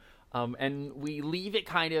you. And we leave it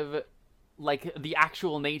kind of like the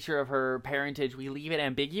actual nature of her parentage. We leave it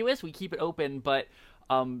ambiguous. We keep it open, but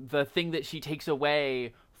the thing that she takes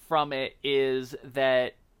away from it is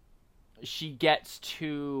that she gets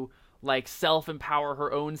to like self-empower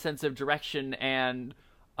her own sense of direction, and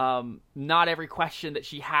not every question that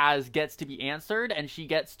she has gets to be answered, and she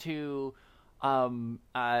gets to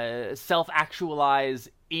self-actualize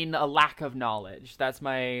in a lack of knowledge. That's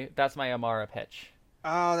my Amara pitch.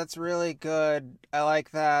 Oh, that's really good. I like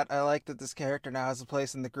that. I like that this character now has a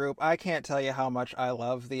place in the group. I can't tell you how much I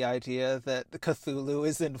love the idea that Cthulhu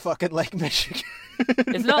is in fucking Lake Michigan.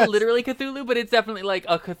 It's not literally Cthulhu, but it's definitely like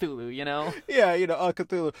a Cthulhu, you know? Yeah,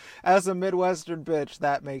 Cthulhu. As a Midwestern bitch,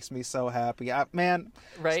 that makes me so happy. Man,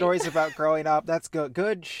 Right? stories about growing up, that's good.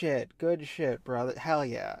 Good shit. Good shit, brother. Hell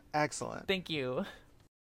yeah. Excellent. Thank you.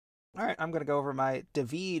 All right, I'm going to go over my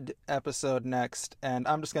David episode next, and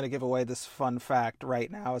I'm just going to give away this fun fact right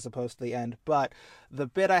now as opposed to the end. But the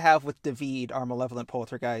bit I have with David, our malevolent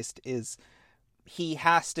poltergeist, is he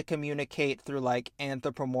has to communicate through, like,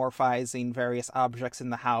 anthropomorphizing various objects in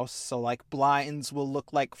the house. So, like, blinds will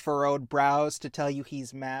look like furrowed brows to tell you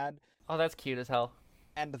he's mad. Oh, that's cute as hell.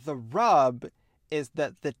 And the rub is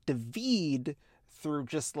that the David, through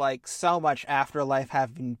just like so much afterlife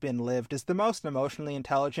having been lived, is the most emotionally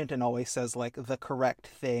intelligent and always says like the correct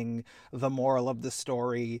thing, the moral of the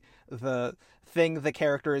story, the thing the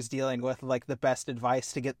character is dealing with, like the best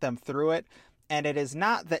advice to get them through it. And it is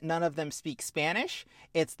not that none of them speak Spanish,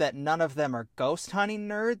 it's that none of them are ghost hunting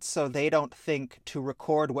nerds, so they don't think to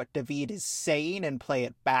record what David is saying and play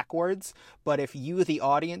it backwards. But if you, the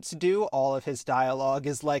audience, do, all of his dialogue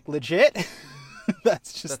is like legit.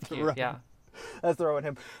 That's just the cute, rub. yeah. That's throwing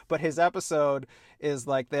him. But his episode is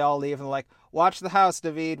like they all leave and they're like, watch the house,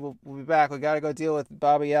 David. We'll be back. We got to go deal with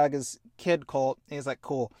Baba Yaga's kid cult. And he's like,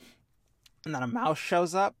 cool. And then a mouse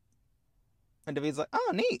shows up. And David's like,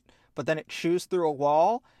 oh, neat. But then it chews through a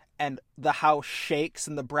wall and the house shakes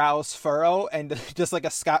and the brows furrow. And just like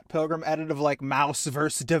a Scott Pilgrim edit of like Mouse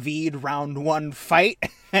versus David round one fight.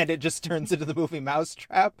 And it just turns into the movie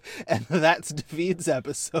Mousetrap. And that's David's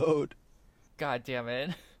episode. God damn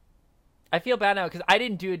it. I feel bad now because I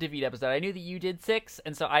didn't do a David episode. I knew that you did 6,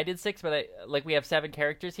 and so I did 6, but we have 7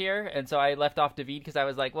 characters here, and so I left off David because I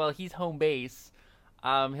was like, well, he's home base.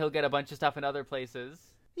 He'll get a bunch of stuff in other places.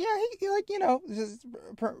 Yeah, he like, just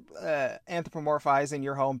anthropomorphizing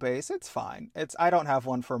your home base. It's fine. I don't have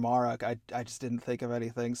one for Marek. I just didn't think of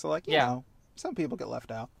anything. So like, you know, some people get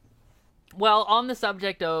left out. Well, on the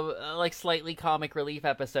subject of like slightly comic relief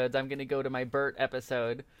episodes, I'm going to go to my Bert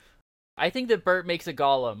episode. I think that Bert makes a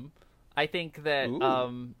golem. I think that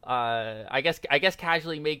I guess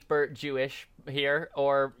casually make Bert Jewish here,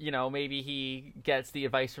 or maybe he gets the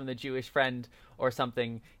advice from the Jewish friend or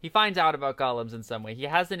something. He finds out about golems in some way. He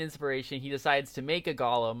has an inspiration. He decides to make a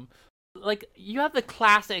golem. Like, you have the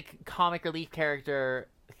classic comic relief character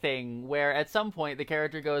thing where at some point the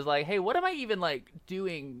character goes like, hey, what am I even like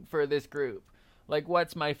doing for this group? Like,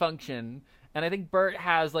 what's my function? And I think Bert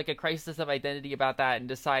has like a crisis of identity about that and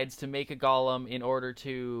decides to make a golem in order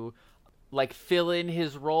to like fill in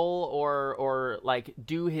his role or like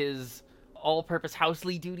do his all-purpose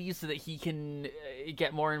housely duties so that he can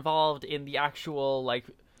get more involved in the actual like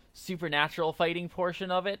supernatural fighting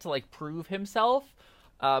portion of it to like prove himself.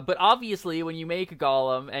 But obviously when you make a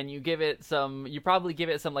golem and you probably give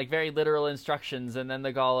it some like very literal instructions, and then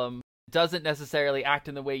the golem doesn't necessarily act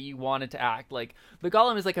in the way you want it to act. Like, the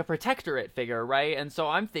golem is like a protectorate figure, right? And so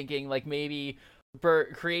I'm thinking like maybe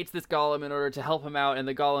Bert creates this golem in order to help him out, and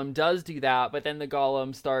the golem does do that, but then the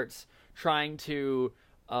golem starts trying to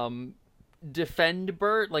defend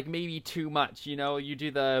Bert, like maybe too much. You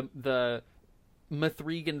do the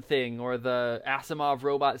Mithrigan thing or the Asimov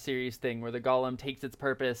robot series thing where the golem takes its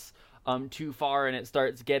purpose too far and it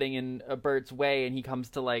starts getting in Bert's way, and he comes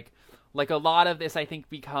to like a lot of this I think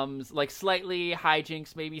becomes like slightly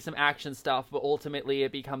hijinks, maybe some action stuff, but ultimately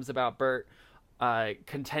it becomes about Bert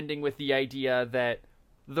contending with the idea that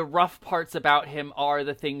the rough parts about him are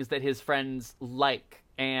the things that his friends like,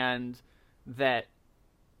 and that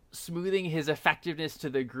smoothing his effectiveness to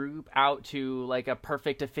the group out to like a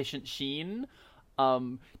perfect efficient sheen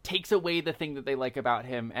takes away the thing that they like about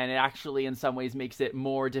him, and it actually in some ways makes it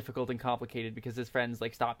more difficult and complicated because his friends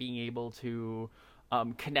like stop being able to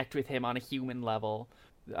connect with him on a human level.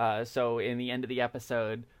 So in the end of the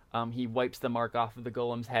episode, he wipes the mark off of the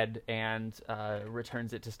golem's head and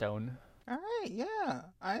returns it to stone. All right, yeah,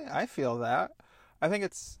 I feel that. I think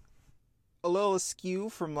it's a little askew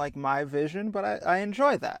from like my vision, but I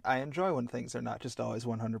enjoy that. I enjoy when things are not just always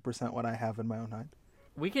 100% what I have in my own mind.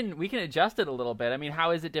 We can adjust it a little bit. I mean,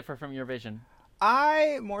 how is it different from your vision?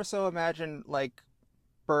 I more so imagine like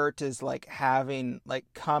Bert is like having like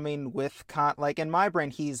coming with like in my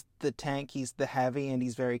brain he's the tank, he's the heavy, and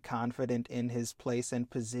he's very confident in his place and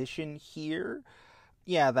position here.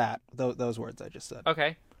 Yeah, those words I just said.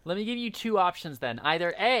 Okay. Let me give you two options then.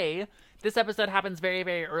 Either A, this episode happens very,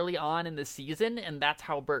 very early on in the season, and that's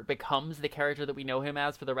how Bert becomes the character that we know him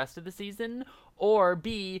as for the rest of the season. Or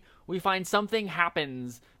B, we find something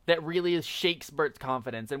happens that really shakes Bert's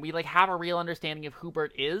confidence, and we like have a real understanding of who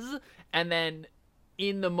Bert is, and then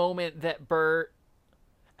in the moment that Bert...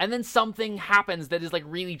 And then something happens that is like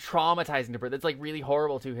really traumatizing to Bert, that's like really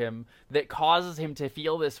horrible to him, that causes him to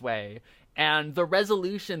feel this way. And the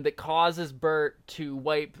resolution that causes Bert to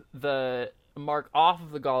wipe the mark off of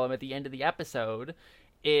the golem at the end of the episode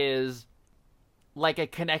is like a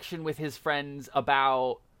connection with his friends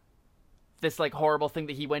about this like horrible thing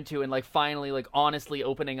that he went to, and like finally like honestly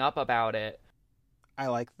opening up about it. I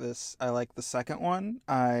like this. I like the second one.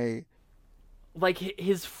 Like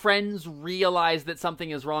his friends realize that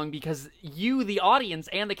something is wrong because you, the audience,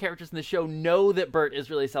 and the characters in the show know that Bert is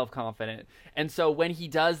really self-confident. And so when he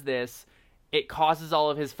does this, it causes all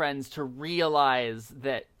of his friends to realize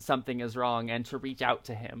that something is wrong and to reach out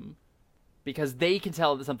to him because they can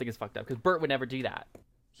tell that something is fucked up, because Bert would never do that.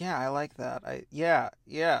 Yeah, I like that. Yeah.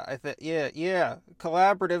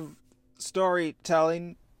 Collaborative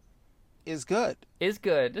storytelling is good. Is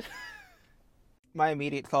good. My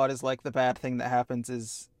immediate thought is like the bad thing that happens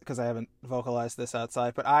is, because I haven't vocalized this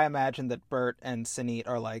outside, but I imagine that Bert and Sinead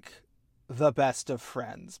are like the best of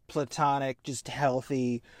friends. Platonic, just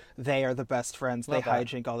healthy. They are the best friends. They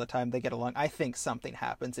hijink all the time. They get along. I think something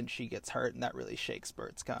happens and she gets hurt, and that really shakes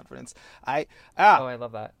Bert's confidence. I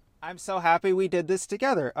love that. I'm so happy we did this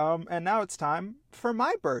together. And now it's time for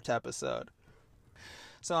my Bert episode.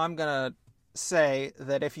 So I'm gonna say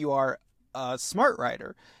that if you are a smart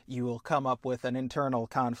writer, you will come up with an internal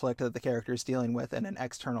conflict that the character is dealing with and an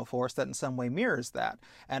external force that in some way mirrors that.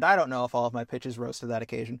 And I don't know if all of my pitches rose to that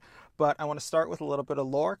occasion, but I want to start with a little bit of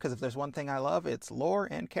lore, because if there's one thing I love, it's lore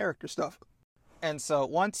and character stuff. And so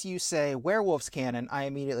once you say werewolves canon, I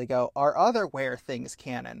immediately go, are other were things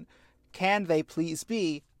canon? Can they please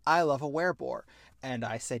be I love a werebore? And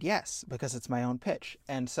I said yes, because it's my own pitch.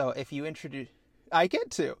 And so if you introduce... I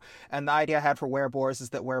get to. And the idea I had for werebores is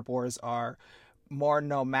that werebores are more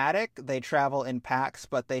nomadic. They travel in packs,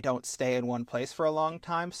 but they don't stay in one place for a long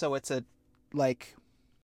time. So it's a, like,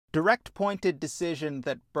 direct pointed decision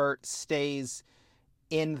that Bert stays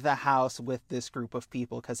in the house with this group of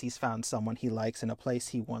people because he's found someone he likes in a place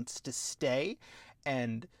he wants to stay.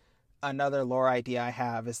 And another lore idea I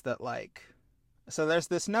have is that, like, so there's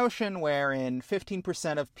this notion wherein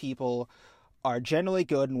 15% of people are generally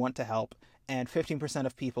good and want to help, and 15%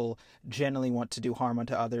 of people generally want to do harm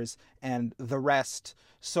unto others, and the rest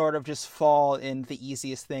sort of just fall in the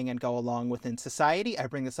easiest thing and go along within society. I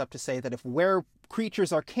bring this up to say that if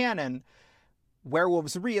creatures are canon,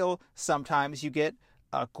 werewolves real, sometimes you get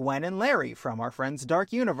Gwen and Larry from our friends'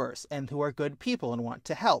 Dark Universe, and who are good people and want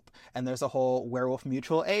to help. And there's a whole werewolf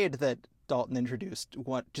mutual aid that Dalton introduced.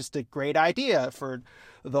 Just a great idea for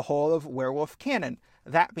the whole of werewolf canon.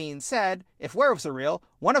 That being said, if werewolves are real,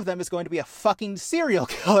 one of them is going to be a fucking serial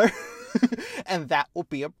killer. And that will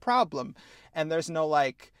be a problem. And there's no,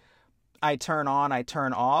 like, I turn on, I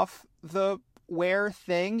turn off the were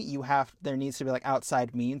thing. There needs to be, like,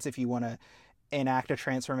 outside means if you want to enact a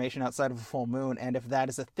transformation outside of a full moon. And if that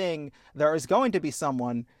is a thing, there is going to be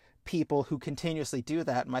people who continuously do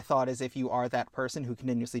that. My thought is, if you are that person who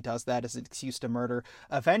continuously does that as an excuse to murder,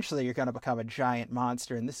 eventually you're going to become a giant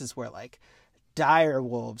monster. And this is where, like, dire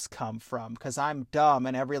wolves come from, because I'm dumb,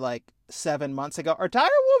 and every, like, 7 months ago, are dire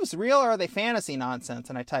wolves real or are they fantasy nonsense?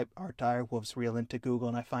 And I type, are dire wolves real, into Google,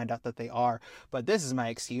 and I find out that they are. But this is my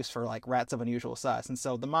excuse for, like, rats of unusual size. And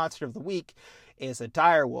so the monster of the week is a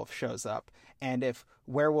dire wolf shows up. And if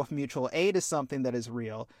werewolf mutual aid is something that is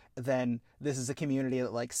real, then this is a community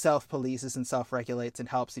that, like, self-polices and self-regulates and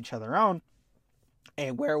helps each other own.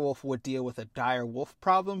 A werewolf would deal with a dire wolf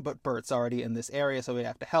problem, but Bert's already in this area, so we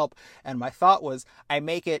have to help. And my thought was, I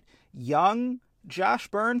make it young Josh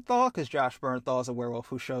Bernthal, because Josh Bernthal is a werewolf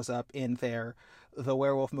who shows up in the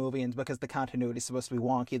werewolf movie, and because the continuity is supposed to be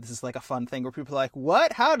wonky, this is like a fun thing where people are like,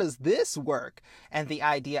 what? How does this work? And the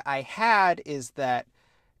idea I had is that,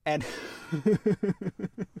 and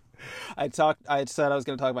I said I was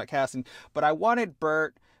going to talk about casting, but I wanted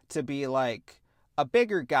Bert to be like a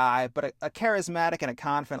bigger guy, but a charismatic and a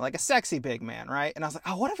confident, like a sexy big man, right? And I was like,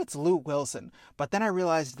 oh, what if it's Luke Wilson? But then I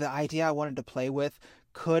realized the idea I wanted to play with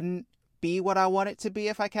couldn't be what I want it to be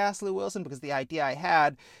if I cast Luke Wilson, because the idea I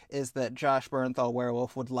had is that Josh Bernthal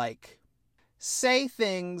werewolf would, like, say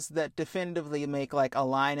things that definitively make, like, a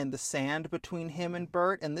line in the sand between him and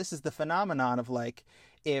Bert. And this is the phenomenon of, like,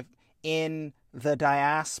 if in the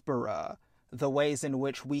diaspora the ways in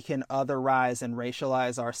which we can otherize and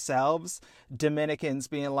racialize ourselves. Dominicans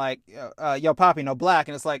being like, yo, Poppy, no black.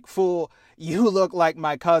 And it's like, fool, you look like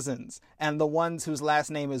my cousins. And the ones whose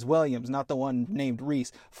last name is Williams, not the one named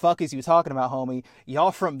Reese. Fuck is you talking about, homie?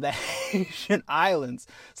 Y'all from the Haitian Islands.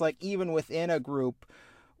 It's like, even within a group,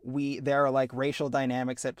 there are like racial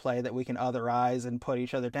dynamics at play that we can otherize and put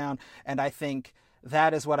each other down. And I think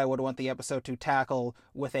that is what I would want the episode to tackle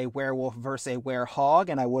with a werewolf versus a werehog,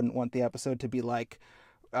 and I wouldn't want the episode to be like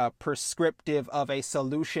prescriptive of a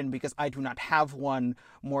solution, because I do not have one,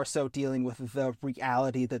 more so dealing with the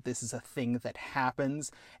reality that this is a thing that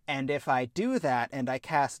happens. And if I do that and I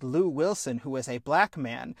cast Lou Wilson, who is a black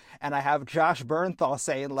man, and I have Josh Bernthal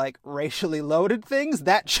saying like racially loaded things,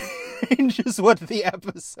 that changes what the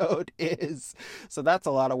episode is. So that's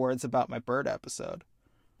a lot of words about my bird episode.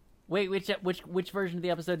 Wait, which version of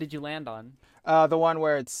the episode did you land on? The one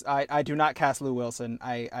where it's I do not cast Lou Wilson.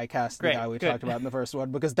 I cast the guy we talked about in the first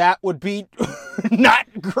one, because that would be not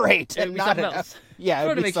great. It would be something else. Yeah, it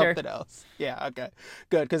would be something sure. else. Yeah, okay.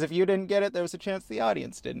 Good, because if you didn't get it, there was a chance the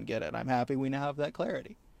audience didn't get it. I'm happy we now have that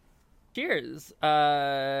clarity. Cheers.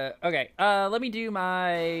 Okay. Let me do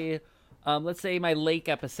my, let's say my lake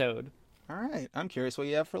episode. All right. I'm curious what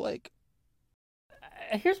you have for Lake.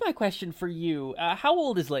 Here's my question for you. How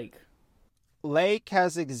old is Lake? Lake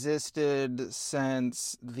has existed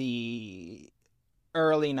since the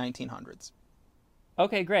early 1900s.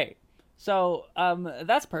 Okay, great. So,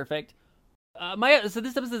 that's perfect. So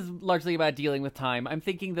this episode is largely about dealing with time. I'm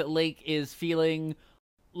thinking that Lake is feeling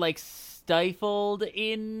like stifled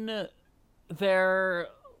in their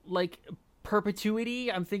like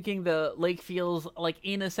perpetuity. I'm thinking the Lake feels like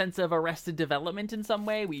in a sense of arrested development in some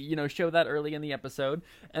way. We, show that early in the episode.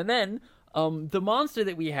 And then the monster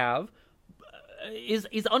that we have is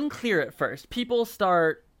unclear at first. People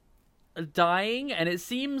start dying, and it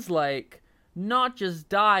seems like not just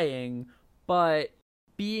dying, but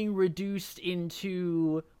being reduced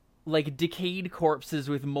into like decayed corpses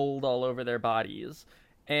with mold all over their bodies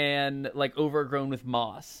and like overgrown with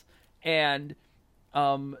moss. And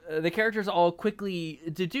the characters all quickly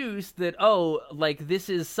deduce that, this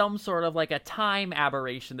is some sort of like a time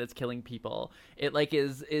aberration that's killing people. It like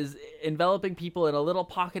is enveloping people in a little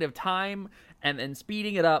pocket of time and then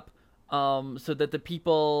speeding it up so that the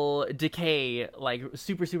people decay like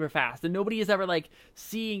super, super fast. And nobody is ever like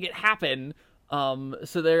seeing it happen.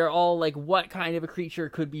 So they're all like, what kind of a creature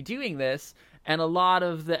could be doing this? And a lot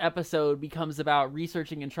of the episode becomes about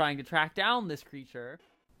researching and trying to track down this creature.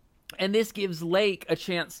 And this gives Lake a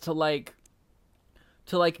chance to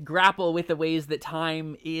grapple with the ways that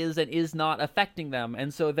time is and is not affecting them.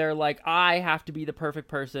 And so they're like, I have to be the perfect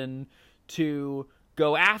person to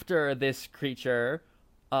go after this creature,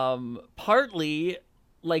 partly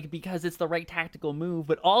like because it's the right tactical move,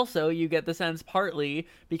 but also you get the sense partly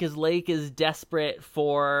because Lake is desperate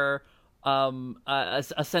for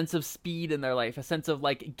a sense of speed in their life, a sense of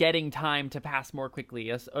like getting time to pass more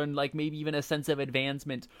quickly, and like maybe even a sense of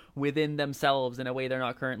advancement within themselves in a way they're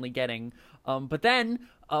not currently getting. But then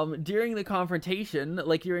during the confrontation,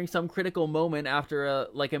 like during some critical moment after a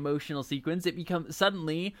like emotional sequence, it becomes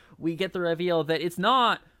suddenly we get the reveal that it's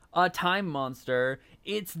not a time monster,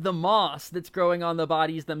 it's the moss that's growing on the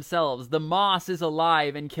bodies themselves. The moss is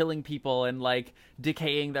alive and killing people and like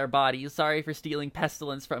decaying their bodies. Sorry for stealing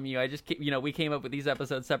pestilence from you. I just, we came up with these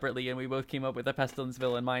episodes separately and we both came up with a pestilence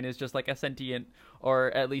villain. Mine is just like a sentient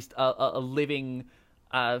or at least a living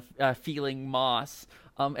feeling moss.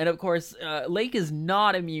 And of course, Lake is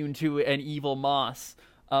not immune to an evil moss.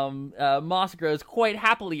 Moss grows quite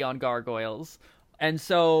happily on gargoyles. And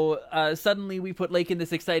so suddenly we put Lake in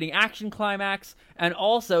this exciting action climax, and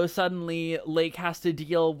also suddenly Lake has to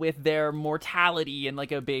deal with their mortality in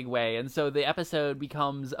like a big way. And so the episode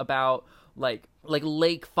becomes about like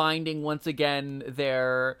Lake finding once again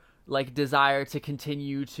their like desire to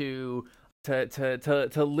continue to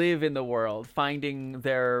live in the world, finding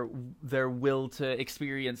their will to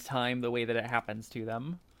experience time the way that it happens to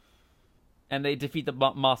them. And they defeat the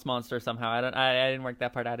moss monster somehow. I didn't work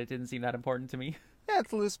that part out. It didn't seem that important to me. Yeah,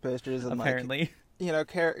 it's loose pictures, and apparently,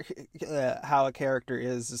 how a character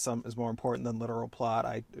is more important than literal plot.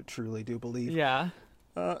 I truly do believe. Yeah.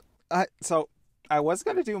 So I was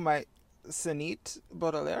gonna do my Sanit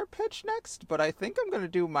Baudelaire pitch next, but I think I'm gonna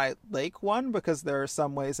do my Lake one because there are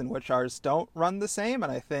some ways in which ours don't run the same,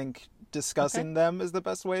 and I think discussing them is the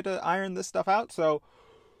best way to iron this stuff out. So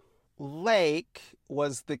Lake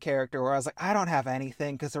was the character where I was like, I don't have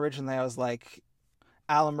anything, because originally I was like,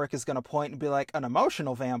 Alan Rick is going to point and be like, an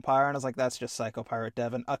emotional vampire, and I was like, that's just Psychopirate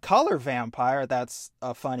Devin. A color vampire, that's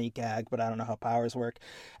a funny gag, but I don't know how powers work.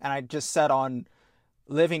 And I just set on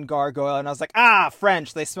Living Gargoyle, and I was like,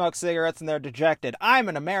 French, they smoke cigarettes and they're dejected. I'm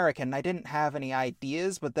an American. I didn't have any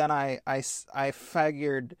ideas, but then I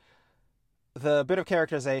figured the bit of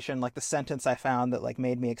characterization, like the sentence I found that like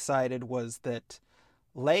made me excited was that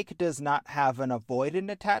Lake does not have an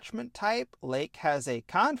avoidant attachment type. Lake has a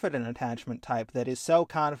confident attachment type that is so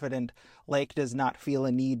confident Lake does not feel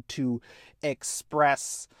a need to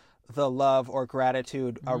express the love or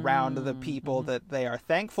gratitude around the people that they are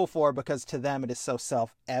thankful for, because to them it is so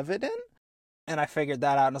self-evident. And I figured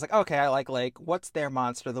that out, and I was like, okay, I like Lake. What's their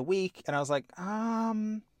monster of the week? And I was like,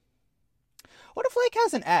 what if Lake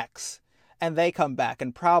has an ex and they come back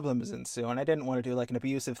and problems ensue? And I didn't want to do like an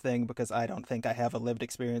abusive thing because I don't think I have a lived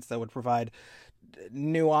experience that would provide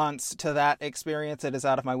nuance to that experience. It is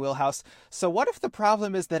out of my wheelhouse. So what if the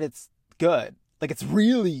problem is that it's good? Like, it's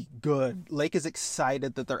really good. Lake is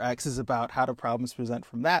excited that their ex is about. How do problems present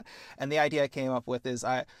from that? And the idea I came up with is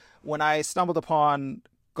when I stumbled upon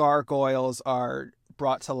gargoyles are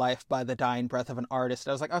brought to life by the dying breath of an artist,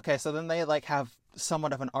 I was like, okay, so then they like have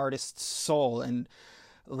somewhat of an artist's soul. And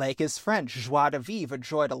Lake is French, joie de vivre, a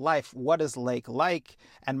joy to life. What is Lake like?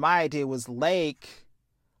 And my idea was Lake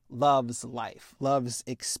loves life, loves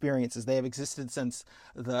experiences. They have existed since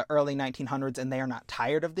the early 1900s, and they are not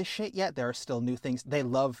tired of this shit yet. There are still new things. They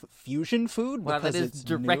love fusion food. Wow, because that is it's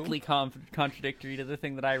directly contradictory to the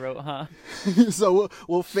thing that I wrote, huh? So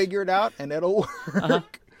we'll figure it out, and it'll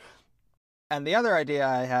work. And the other idea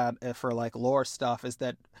I had for like lore stuff is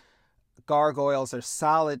that gargoyles are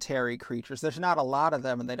solitary creatures. There's not a lot of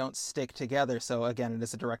them, and they don't stick together. So again, it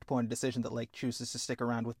is a direct point of decision that Lake chooses to stick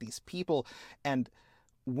around with these people. And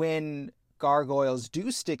when gargoyles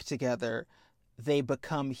do stick together, they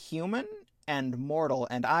become human and mortal.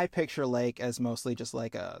 And I picture Lake as mostly just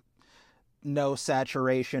like a no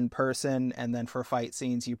saturation person, and then for fight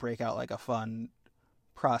scenes you break out like a fun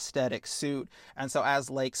prosthetic suit. And so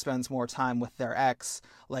as Lake spends more time with their ex,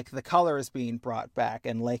 like the color is being brought back,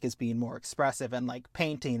 and Lake is being more expressive and like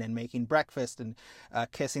painting and making breakfast and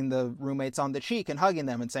kissing the roommates on the cheek and hugging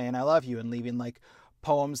them and saying I love you and leaving like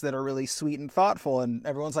poems that are really sweet and thoughtful. And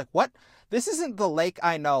everyone's like, what? This isn't the Lake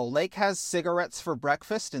I know. Lake has cigarettes for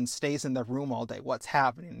breakfast and stays in the room all day. What's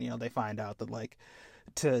happening? You know, they find out that like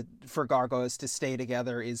for gargoyles to stay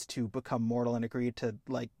together is to become mortal and agree to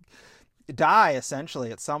like die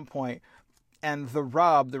essentially at some point. And the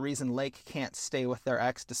reason Lake can't stay with their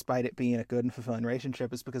ex despite it being a good and fulfilling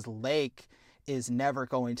relationship is because Lake is never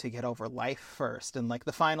going to get over life first. And like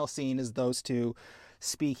the final scene is those two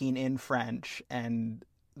speaking in French, and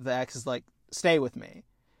the ex is like, stay with me.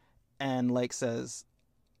 And Lake says,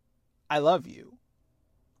 I love you,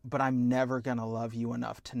 but I'm never gonna love you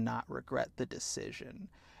enough to not regret the decision,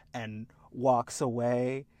 and walks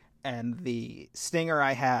away. And the stinger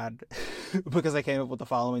I had, because I came up with the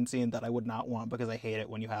following scene that I would not want, because I hate it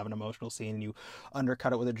when you have an emotional scene and you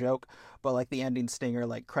undercut it with a joke, but like the ending stinger,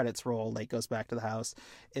 like credits roll, like goes back to the house,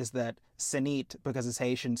 is that Sanit, because his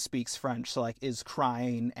Haitian, speaks French, so like is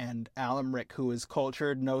crying, and Alamric, who is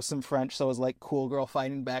cultured, knows some French, so is like cool girl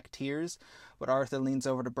fighting back tears. But Arthur leans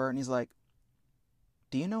over to Bert and he's like,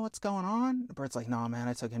 do you know what's going on? Bert's like, no, man,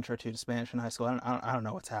 I took intro to Spanish in high school. I don't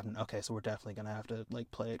know what's happening. Okay, so we're definitely going to have to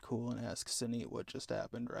like play it cool and ask Sunit what just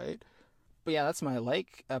happened, right? But yeah, that's my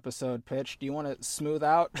Lake episode pitch. Do you want to smooth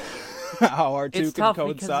out how our two can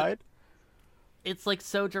coincide? It's like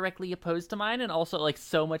so directly opposed to mine, and also like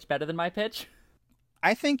so much better than my pitch.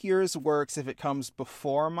 I think yours works if it comes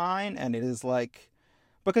before mine, and it is like,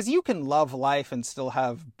 because you can love life and still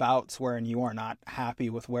have bouts wherein you are not happy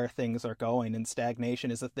with where things are going, and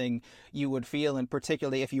stagnation is a thing you would feel. And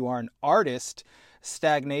particularly if you are an artist,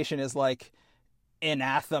 stagnation is like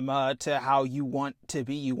anathema to how you want to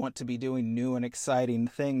be. You want to be doing new and exciting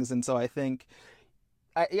things. And so I think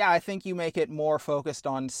you make it more focused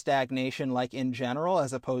on stagnation, like in general,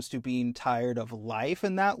 as opposed to being tired of life,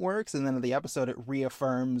 and that works. And then in the episode, it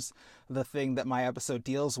reaffirms the thing that my episode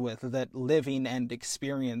deals with, that living and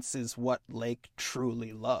experience is what Lake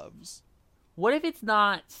truly loves. What if it's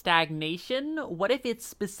not stagnation? What if it's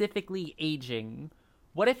specifically aging?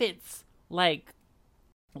 What if it's like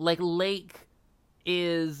Lake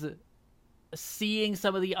is seeing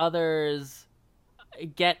some of the others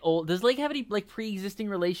get old? Does Lake have any like pre-existing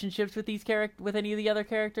relationships with with any of the other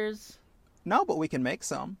characters? No, but we can make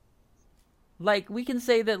some. Like, we can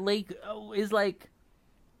say that Lake is like,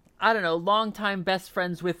 I don't know, longtime best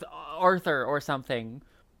friends with Arthur or something,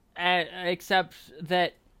 except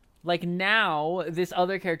that like now this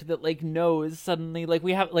other character that Lake knows suddenly, like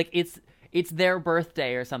we have like it's their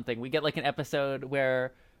birthday or something. We get like an episode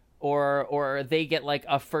where or they get like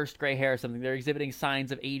a first gray hair or something. They're exhibiting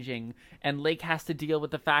signs of aging, and Lake has to deal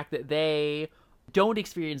with the fact that they don't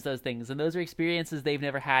experience those things, and those are experiences they've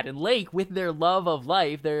never had. And Lake, with their love of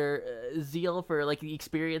life, their zeal for like the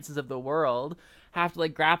experiences of the world, have to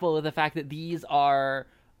like grapple with the fact that these are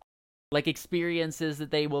like experiences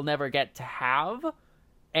that they will never get to have,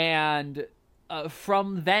 and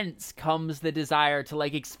from thence comes the desire to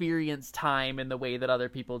like experience time in the way that other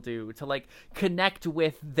people do, to like connect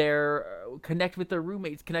with their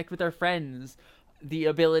roommates, connect with their friends, the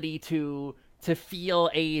ability to feel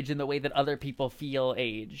age in the way that other people feel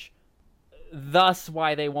age. Thus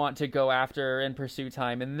why they want to go after and pursue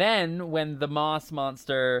time. And then when the moss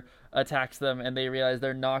monster attacks them and they realize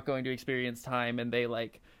they're not going to experience time, and they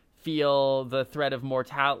like feel the threat of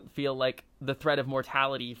mortality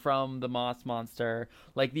from the moss monster,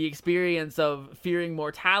 like the experience of fearing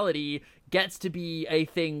mortality gets to be a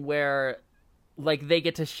thing where like they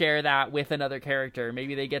get to share that with another character.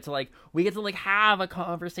 Maybe we get to have a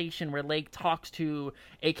conversation where Lake talks to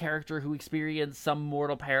a character who experienced some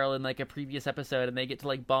mortal peril in like a previous episode, and they get to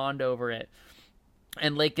like bond over it,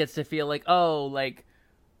 and Lake gets to feel like, oh, like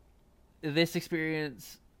this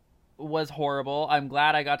experience was horrible, I'm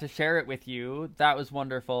glad I got to share it with you, that was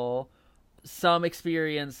wonderful. Some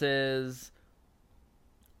experiences,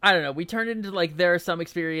 I don't know, we turn it into like, there are some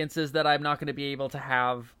experiences that I'm not going to be able to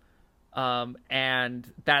have,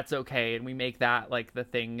 and that's okay. And we make that like the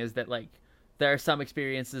thing is that like there are some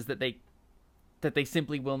experiences that they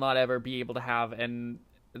simply will not ever be able to have, and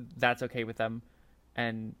that's okay with them.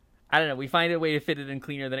 And I don't know, we find a way to fit it in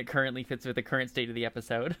cleaner than it currently fits with the current state of the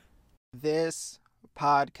episode. This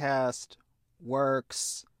podcast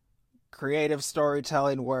works. Creative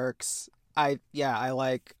storytelling works. I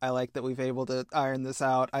like that we've able to iron this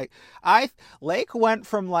out. Lake went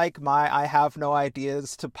from like I have no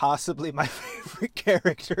ideas to possibly my favorite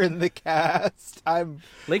character in the cast.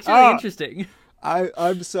 Lake's really interesting.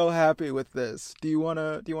 I'm so happy with this. Do you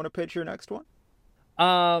wanna pitch your next one?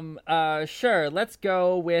 Sure. Let's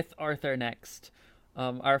go with Arthur next.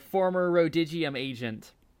 Our former Rhodigium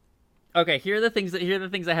agent. Okay, here are the things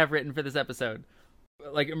I have written for this episode.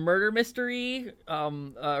 Like a murder mystery,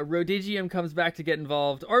 Rhodigium comes back to get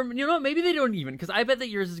involved, or you know what, maybe they don't even, because I bet that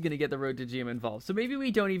yours is going to get the Rhodigium involved, so maybe we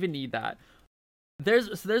don't even need that.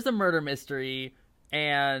 There's a murder mystery,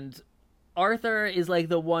 and Arthur is like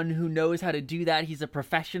the one who knows how to do that. He's a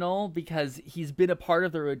professional because he's been a part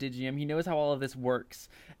of the Rhodigium. He knows how all of this works,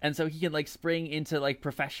 and so he can like spring into like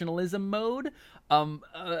professionalism mode.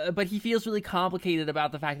 But he feels really complicated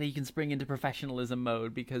about the fact that he can spring into professionalism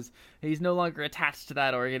mode because he's no longer attached to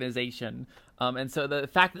that organization. And so the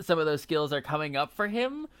fact that some of those skills are coming up for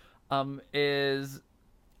him is,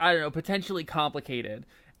 I don't know, potentially complicated.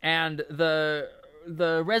 And the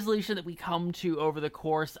resolution that we come to over the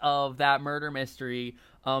course of that murder mystery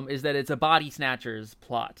is that it's a body snatchers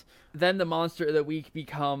plot. Then the monster of the week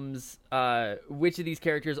becomes which of these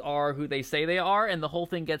characters are who they say they are, and the whole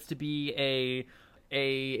thing gets to be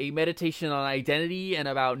a meditation on identity and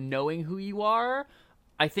about knowing who you are.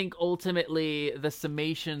 I think ultimately the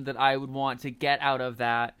summation that I would want to get out of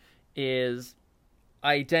that is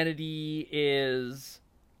identity is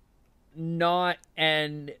not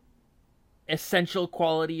an essential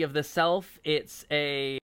quality of the self. It's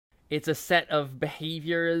a set of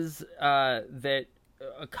behaviors that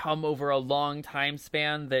come over a long time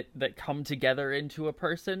span that come together into a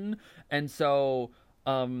person. And so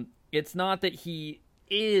it's not that he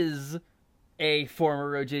is a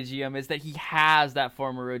former Rhodigium, it's that he has that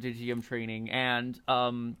former Rhodigium training. And I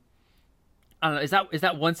don't know, is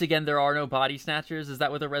that once again there are no body snatchers? Is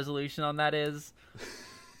that what the resolution on that is?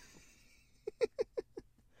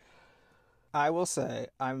 I will say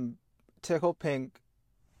I'm tickled pink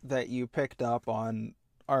that you picked up on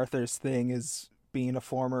Arthur's thing as being a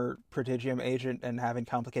former Prodigium agent and having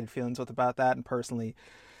complicated feelings about that, and personally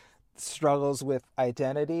struggles with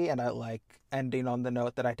identity. And I like ending on the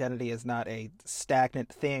note that identity is not a stagnant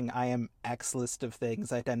thing. I am X list of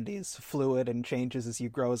things. Identity is fluid and changes as you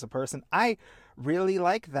grow as a person. I really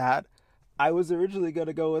like that. I was originally going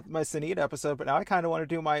to go with my Sinead episode, but now I kind of want to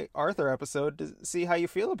do my Arthur episode to see how you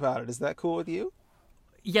feel about it. Is that cool with you?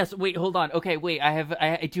 Yes. Wait, hold on. Okay, wait.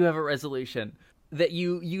 I do have a resolution that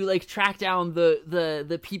you like track down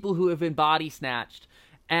the people who have been body snatched,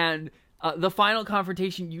 and the final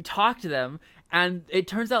confrontation, you talk to them, and it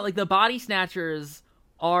turns out like the body snatchers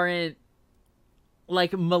aren't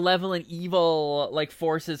like malevolent evil like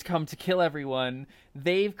forces come to kill everyone.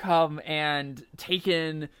 They've come and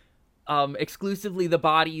taken exclusively the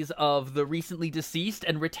bodies of the recently deceased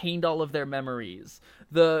and retained all of their memories.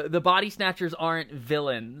 The body snatchers aren't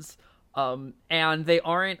villains. And they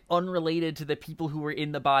aren't unrelated to the people who were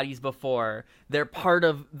in the bodies before. They're part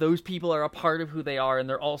of, those people are a part of who they are, and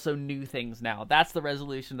they're also new things now. That's the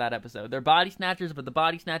resolution of that episode. They're body snatchers, but the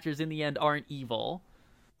body snatchers in the end aren't evil.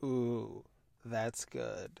 Ooh, that's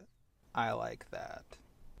good. I like that.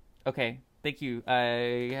 Okay, thank you.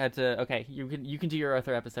 I had to. Okay, you can do your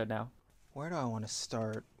Arthur episode now. Where do I want to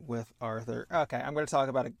start with Arthur? Okay, I'm going to talk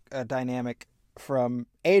about a dynamic from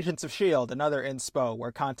Agents of S.H.I.E.L.D., another inspo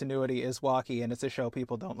where continuity is wacky, and it's a show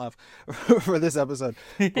people don't love for this episode.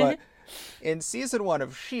 But in season 1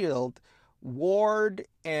 of S.H.I.E.L.D., Ward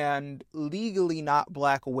and legally not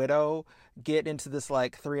Black Widow get into this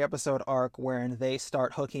like 3-episode arc wherein they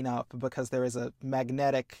start hooking up because there is a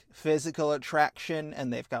magnetic physical attraction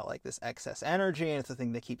and they've got like this excess energy, and it's a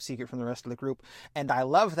thing they keep secret from the rest of the group. And I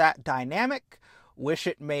love that dynamic. Wish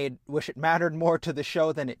it mattered more to the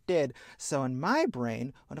show than it did. So in my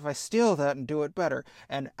brain, what if I steal that and do it better?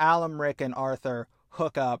 And Alamric and Arthur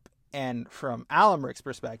hook up, and from Alamric's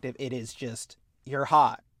perspective, it is just, you're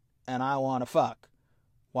hot and I want to fuck.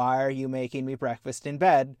 Why are you making me breakfast in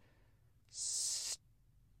bed?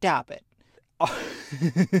 Stop it.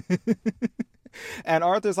 And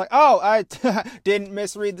Arthur's like, oh, I didn't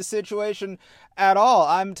misread the situation at all.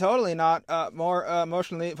 I'm totally not more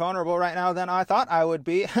emotionally vulnerable right now than I thought I would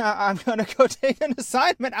be. I'm going to go take an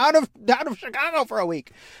assignment out of Chicago for a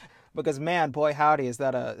week. Because, man, boy, howdy, is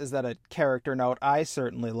that a character note I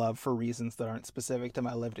certainly love for reasons that aren't specific to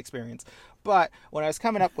my lived experience. But when I was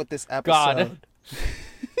coming up with this episode...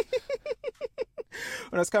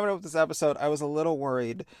 When I was coming up with this episode, I was a little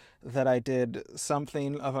worried that I did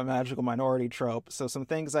something of a magical minority trope. So some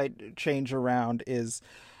things I change around is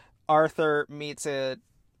Arthur meets an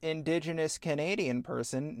indigenous Canadian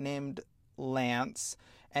person named Lance.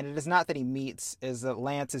 And it is not that he meets, is that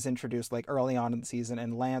Lance is introduced like early on in the season,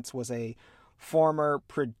 and Lance was a former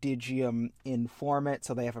Prodigium informant,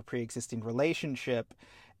 so they have a pre-existing relationship.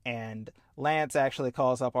 And Lance actually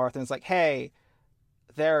calls up Arthur and is like, hey,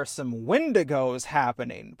 there are some Wendigos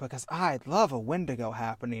happening, because I love a Wendigo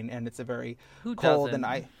happening, and it's a very cold and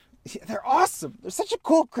they're awesome. They're such a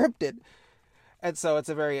cool cryptid. And so it's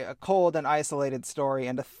a very cold and isolated story,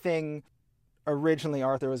 and a thing. Originally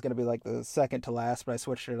Arthur was going to be like the second to last, but I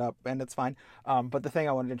switched it up and it's fine. But the thing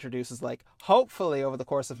I wanted to introduce is like, hopefully over the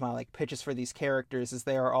course of my like pitches for these characters is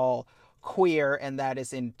they are all queer, and that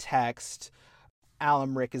is in text.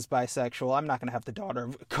 Alamric is bisexual. I'm not going to have the daughter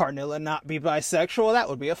of Carmella not be bisexual. That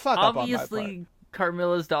would be a fuck up on my part. Obviously,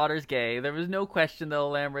 Carmella's daughter's gay. There was no question that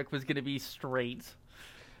Alamric was going to be straight.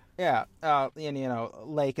 Yeah, and you know,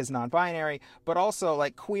 Lake is non-binary, but also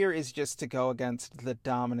like queer is just to go against the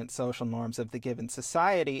dominant social norms of the given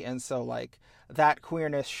society, and so like that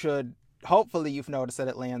queerness should, hopefully you've noticed that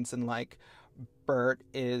it lands in like Bert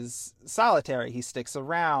is solitary, he sticks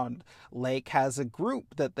around, Lake has a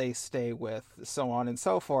group that they stay with, so on and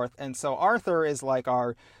so forth. And so Arthur is like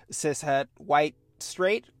our cishet white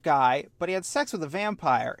straight guy, but he had sex with a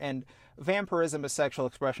vampire, and vampirism as sexual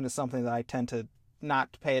expression is something that I tend to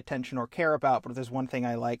not pay attention or care about. But if there's one thing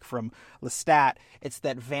I like from Lestat, it's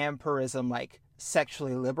that vampirism like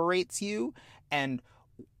sexually liberates you, and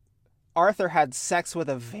Arthur had sex with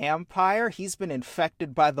a vampire. He's been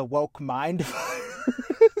infected by the woke mind.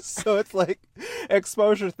 So it's like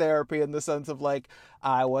exposure therapy in the sense of like,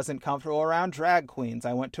 I wasn't comfortable around drag queens.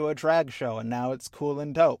 I went to a drag show and now it's cool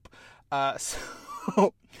and dope.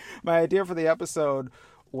 So my idea for the episode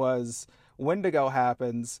was Wendigo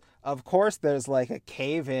happens. Of course, there's like a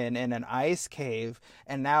cave-in and an ice cave,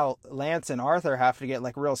 and now Lance and Arthur have to get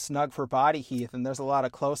like real snug for body heat, and there's a lot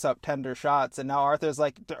of close-up tender shots, and now Arthur's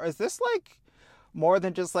like, is this like more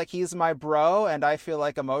than just like he's my bro and I feel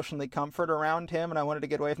like emotionally comfort around him and I wanted to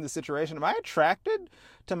get away from the situation? Am I attracted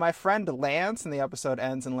to my friend Lance? And the episode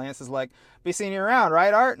ends and Lance is like, be seeing you around,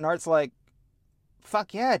 right, Art? And Art's like,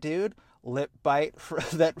 fuck yeah, dude. Lip bite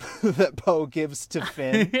that Poe gives to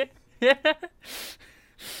Finn.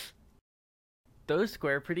 Those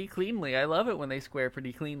square pretty cleanly. I love it when they square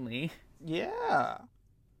pretty cleanly. Yeah.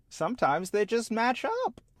 Sometimes they just match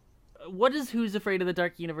up. What does Who's Afraid of the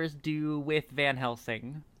Dark Universe do with Van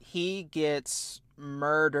Helsing? He gets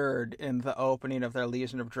murdered in the opening of their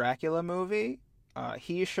Legion of Dracula movie.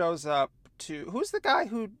 He shows up to... Who's the guy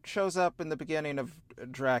who shows up in the beginning of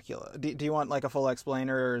Dracula? Do you want like a full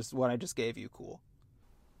explainer, or is what I just gave you cool?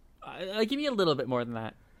 Give me a little bit more than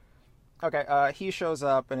that. Okay, he shows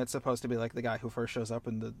up, and it's supposed to be like the guy who first shows up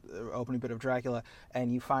in the opening bit of Dracula,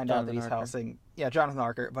 and you find out that he's Helsing. Yeah, Jonathan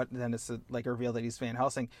Harker, but then it's like a reveal that he's Van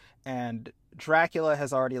Helsing, and Dracula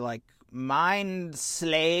has already like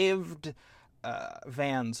mind-slaved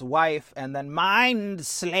Van's wife, and then mind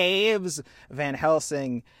slaves Van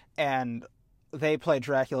Helsing, and they play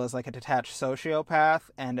Dracula as like a detached sociopath.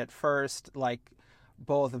 And at first, like,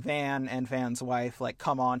 both Van and Van's wife like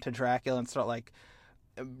come on to Dracula and start like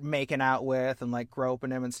making out with and like groping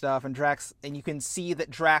him and stuff. And you can see that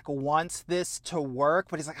Drac wants this to work,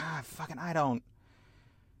 but he's like, I don't.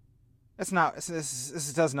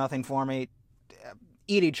 This does nothing for me.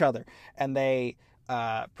 Eat each other. And they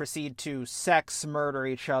proceed to sex murder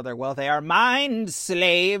each other. Well, they are mind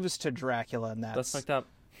slaves to Dracula, and That's fucked up.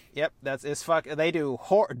 Yep, it's fuck. They do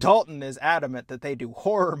Dalton is adamant that they do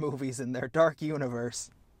horror movies in their dark universe.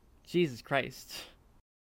 Jesus Christ.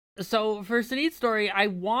 So for Sunit's story, I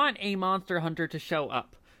want a monster hunter to show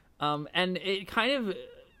up, and it kind of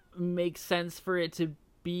makes sense for it to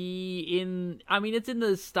be in. I mean, it's in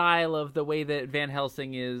the style of the way that Van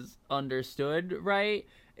Helsing is understood, right?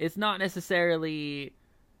 It's not necessarily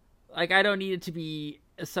like I don't need it to be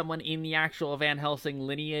someone in the actual Van Helsing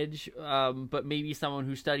lineage, but maybe someone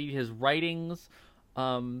who studied his writings,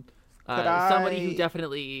 somebody who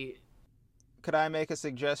definitely... Could I make a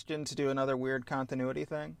suggestion to do another weird continuity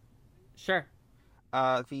thing? Sure.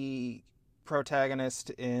 The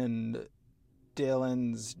protagonist in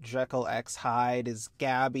Dylan's Jekyll X Hyde is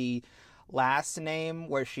Gabby last name,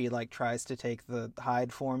 where she like tries to take the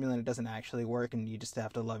Hyde formula and it doesn't actually work, and you just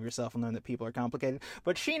have to love yourself and learn that people are complicated.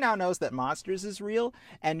 But she now knows that monsters is real,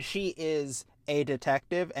 and she is a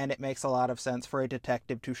detective, and it makes a lot of sense for a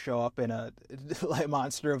detective to show up in a like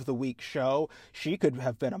Monster of the Week show. She could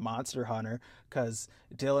have been a monster hunter because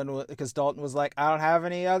Dalton was like, I don't have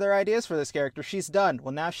any other ideas for this character. She's done.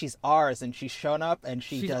 Well, now she's ours, and she's shown up, and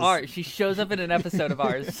she's ours. She shows up in an episode of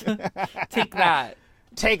ours. Take that.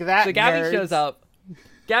 Take that, So Gabby nerds. shows up.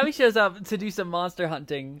 Gabby shows up to do some monster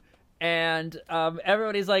hunting, and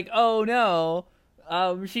everybody's like, oh no,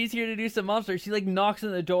 she's here to do some monsters. She like knocks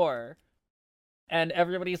on the door, and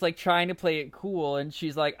everybody's like trying to play it cool, and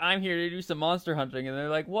she's like, I'm here to do some monster hunting, and they're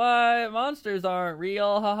like, what? Monsters aren't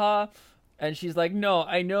real, haha. And she's like, no,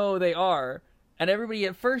 I know they are. And everybody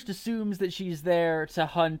at first assumes that she's there to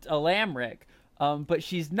hunt a lamrick, but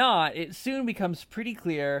she's not. It soon becomes pretty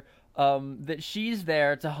clear that she's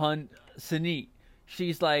there to hunt Sunit.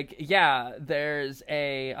 She's like, yeah, there's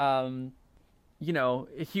a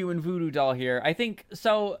human voodoo doll here. I think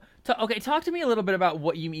so. Okay, talk to me a little bit about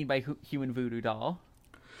what you mean by human voodoo doll.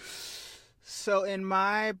 So in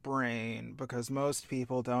my brain, because most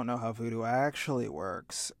people don't know how voodoo actually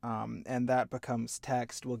works, and that becomes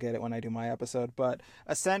text, we'll get it when I do my episode, but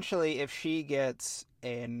essentially if she gets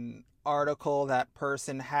an article that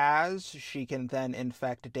person has, she can then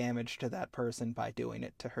inflict damage to that person by doing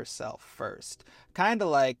it to herself first. Kind of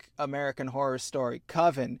like American Horror Story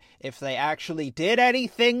Coven, if they actually did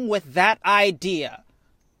anything with that idea.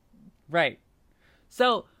 Right.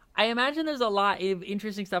 So I imagine there's a lot of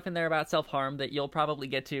interesting stuff in there about self-harm that you'll probably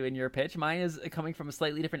get to in your pitch. Mine is coming from a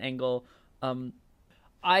slightly different angle.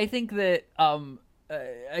 I think that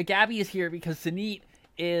Gabby is here because Sunit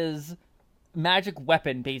is magic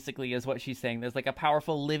weapon, basically, is what she's saying. There's like a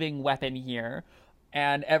powerful living weapon here,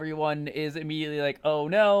 and everyone is immediately like, oh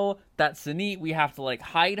no, that's Sunit, we have to like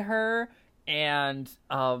hide her. And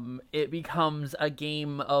it becomes a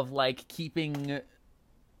game of like keeping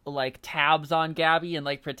like tabs on Gabby and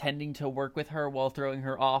like pretending to work with her while throwing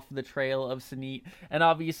her off the trail of Sunit. And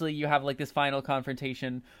obviously you have like this final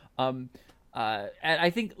confrontation. And I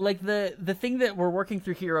think like the thing that we're working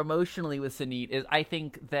through here emotionally with Sunit is, I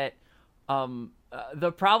think that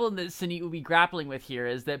the problem that Sunit would be grappling with here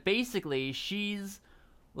is that basically she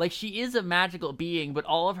is a magical being, but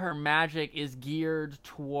all of her magic is geared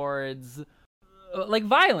towards like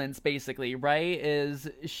violence, basically, right? Is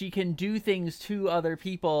she can do things to other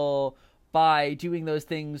people by doing those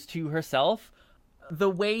things to herself. The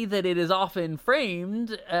way that it is often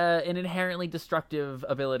framed, an inherently destructive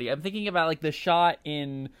ability. I'm thinking about like the shot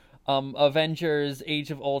in Avengers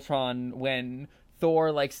Age of Ultron when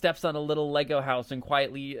Thor like steps on a little Lego house and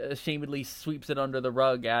quietly, ashamedly sweeps it under the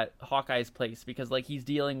rug at Hawkeye's place, because like he's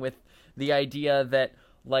dealing with the idea that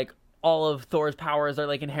like all of Thor's powers are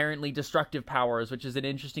like inherently destructive powers, which is an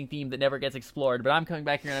interesting theme that never gets explored. But I'm coming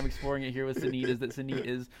back here and I'm exploring it here with Sunit, is that Sunit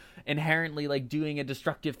is inherently like doing a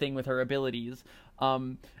destructive thing with her abilities.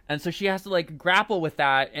 And so she has to like grapple with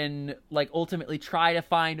that and like ultimately try to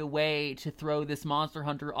find a way to throw this monster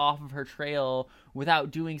hunter off of her trail without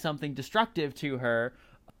doing something destructive to her.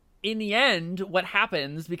 In the end, what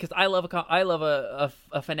happens, because I love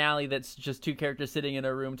a finale that's just two characters sitting in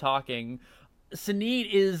a room talking, Sunit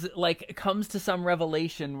is like comes to some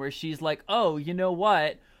revelation where she's like, oh, you know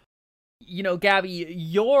what? you know, Gabby,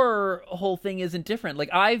 your whole thing isn't different.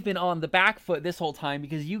 Like, I've been on the back foot this whole time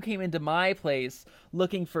because you came into my place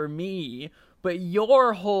looking for me. But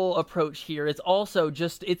your whole approach here is also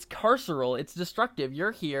just, it's carceral, it's destructive.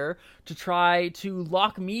 You're here to try to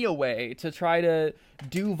lock me away, to try to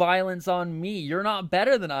do violence on me. You're not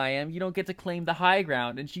better than I am. You don't get to claim the high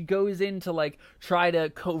ground. And she goes in to, like, try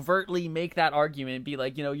to covertly make that argument, be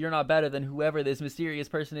like, you know, you're not better than whoever this mysterious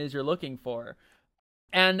person is you're looking for.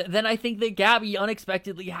 And then I think that Gabby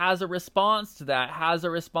unexpectedly has a response to that, has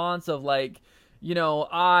a response of, like, you know,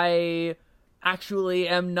 I actually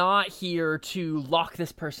am not here to lock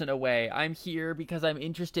this person away. I'm here because I'm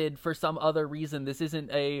interested for some other reason. This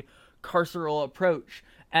isn't a carceral approach.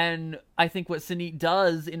 And I think what Sunit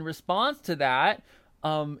does in response to that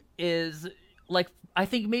is, like, I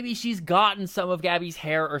think maybe she's gotten some of Gabby's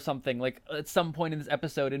hair or something, like, at some point in this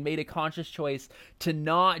episode, and made a conscious choice to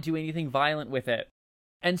not do anything violent with it.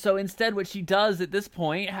 And so instead what she does at this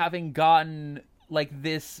point, having gotten, like,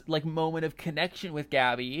 this, like, moment of connection with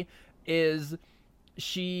Gabby, is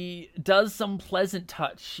she does some pleasant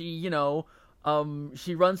touch. She, you know,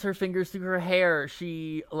 she runs her fingers through her hair.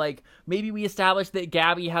 She, like, maybe we established that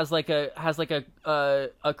Gabby has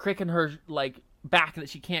a crick in her, like, back that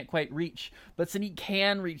she can't quite reach, but Sunit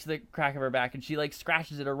can reach the crack of her back, and she, like,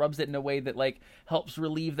 scratches it or rubs it in a way that, like, helps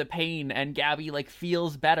relieve the pain, and Gabby, like,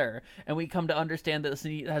 feels better. And we come to understand that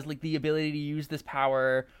Sunit has, like, the ability to use this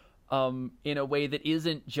power in a way that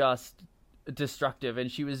isn't just destructive.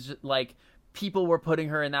 And she was just, like, people were putting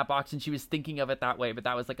her in that box and she was thinking of it that way, but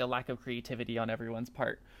that was, like, a lack of creativity on everyone's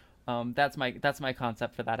part. That's my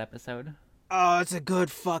concept for that episode. Oh, it's a good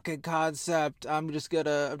fucking concept. I'm just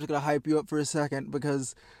gonna hype you up for a second,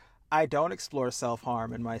 because I don't explore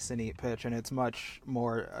self-harm in my Sunit pitch, and it's much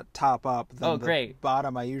more top up than the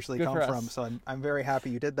bottom I usually come from. So I'm very happy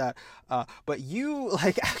you did that. But you,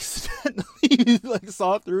 like, accidentally, like,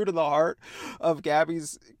 saw through to the heart of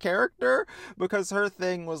Gabby's character, because her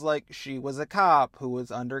thing was, like, she was a cop who was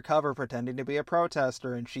undercover pretending to be a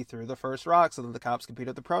protester, and she threw the first rock so that the cops could beat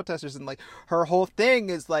up the protesters. And, like, her whole thing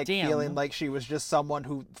is, like, feeling like she was just someone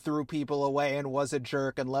who threw people away and was a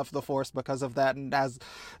jerk and left the force because of that, and has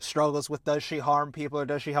struggles with, does she harm people or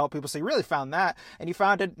does she help people? So you really found that, and you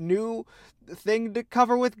found a new thing to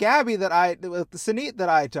cover with Gabby with Sunit that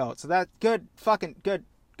I don't. So that's good, fucking good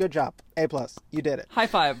job. A+. You did it. High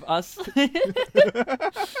five us.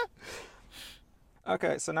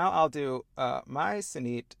 Okay, so now I'll do my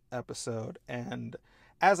Sunit episode, and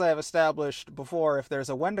as I have established before, if there's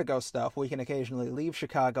a Wendigo stuff, we can occasionally leave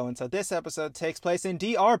Chicago, and so this episode takes place in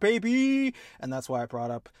DR, baby! And that's why I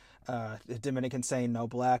brought up Dominican saying no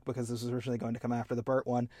black, because this was originally going to come after the Burt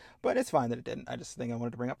one, but it's fine that it didn't. I just think I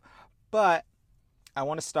wanted to bring up. But I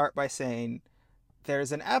want to start by saying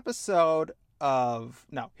there's an episode of...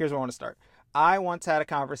 No, here's where I want to start. I once had a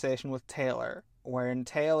conversation with Taylor, wherein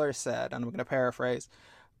Taylor said, and I'm going to paraphrase,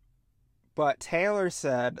 but Taylor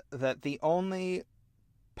said that the only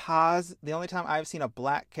time I've seen a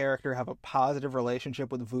black character have a positive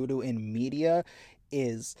relationship with voodoo in media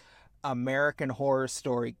is American Horror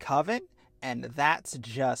Story Coven, and that's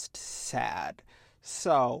just sad.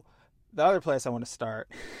 So the other place I want to start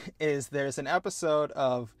is there's an episode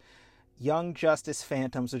of Young Justice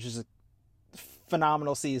Phantoms, which is a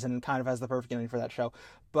phenomenal season and kind of has the perfect ending for that show.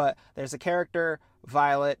 But there's a character,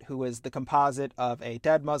 Violet, who is the composite of a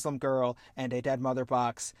dead Muslim girl and a dead mother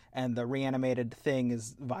box, and the reanimated thing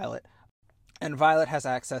is Violet. And Violet has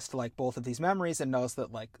access to, like, both of these memories and knows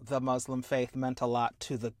that, like, the Muslim faith meant a lot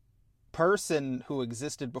to the person who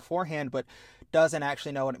existed beforehand, but doesn't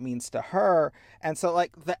actually know what it means to her. And so,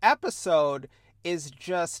 like, the episode is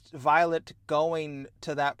just Violet going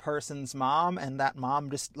to that person's mom, and that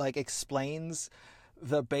mom just, like, explains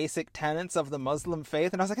the basic tenets of the Muslim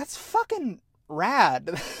faith. And I was like, that's fucking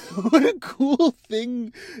rad. What a cool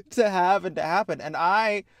thing to have and to happen. And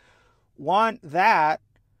I want that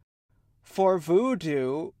for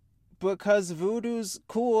voodoo, because voodoo's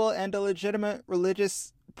cool and a legitimate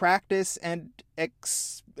religious practice and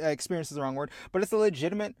experience is the wrong word, but it's a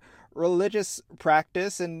legitimate religious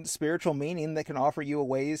practice and spiritual meaning that can offer you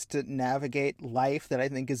ways to navigate life that I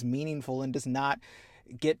think is meaningful and does not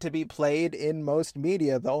get to be played in most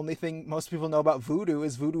media. The only thing most people know about voodoo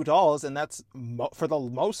is voodoo dolls, and that's for the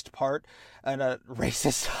most part a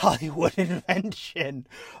racist Hollywood invention.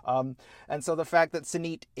 And so the fact that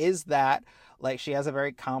Sunit is that, like, she has a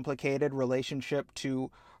very complicated relationship to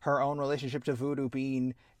her own relationship to voodoo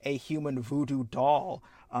being a human voodoo doll.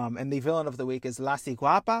 And the villain of the week is La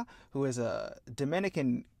Ciguapa, who is a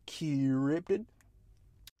Dominican cryptid.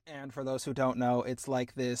 And for those who don't know, it's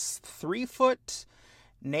like this 3-foot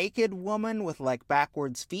naked woman with like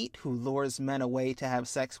backwards feet who lures men away to have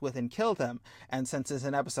sex with and kill them. And since it's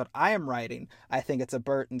an episode I am writing, I think it's a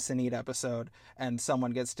Bert and Sunit episode, and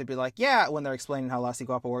someone gets to be like, yeah, when they're explaining how La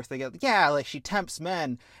Ciguapa works, they get, yeah, like she tempts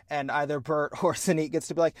men, and either Bert or Sunit gets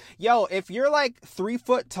to be like, yo, if you're like 3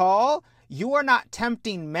 foot tall, you are not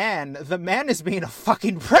tempting men. The man is being a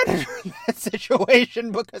fucking predator in that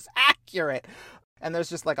situation, because accurate. And there's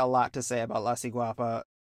just like a lot to say about La Ciguapa.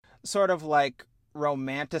 Sort of like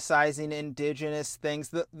romanticizing indigenous things.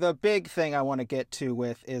 The big thing I want to get to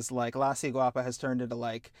with is like La Ciguapa has turned into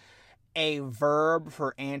like a verb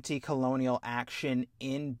for anti-colonial action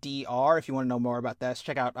in DR. If you want to know more about this,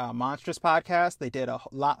 check out Monstrous podcast. They did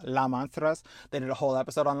La Monstras. They did a whole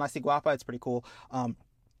episode on La Ciguapa. It's pretty cool.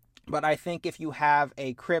 But I think if you have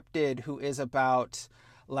a cryptid who is about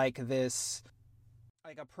like this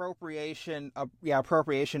like appropriation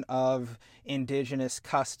of indigenous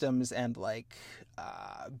customs and like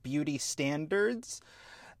beauty standards,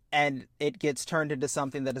 and it gets turned into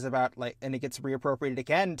something that is about like, and it gets reappropriated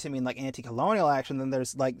again to mean like anti-colonial action, then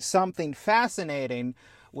there's like something fascinating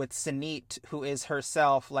with Sunit, who is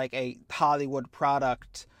herself like a Hollywood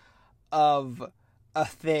product of a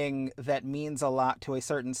thing that means a lot to a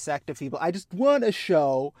certain sect of people. I just want a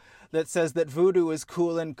show that says that voodoo is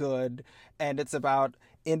cool and good, and it's about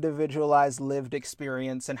individualized lived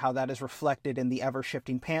experience and how that is reflected in the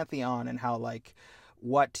ever-shifting pantheon, and how like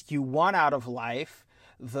what you want out of life,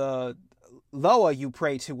 the Loa you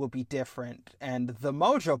pray to will be different, and the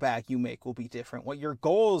mojo bag you make will be different. What your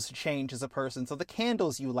goals change as a person, so the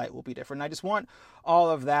candles you light will be different. I just want all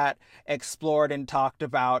of that explored and talked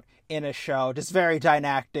about in a show, just very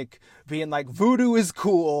didactic, being like, voodoo is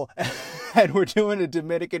cool, and we're doing a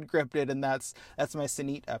Dominican cryptid, and that's my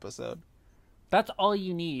Sunit episode. That's all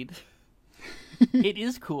you need. It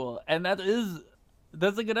is cool, and that's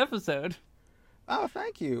a good episode. Oh,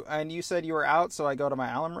 thank you. And you said you were out, so I go to my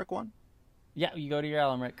Alamric one? Yeah, you go to your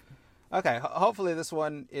Alamric. Okay, hopefully this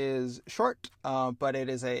one is short, but it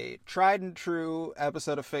is a tried and true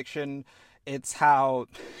episode of fiction. It's how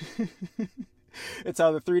it's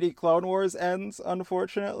how the 3D Clone Wars ends,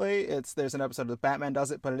 unfortunately. There's an episode of Batman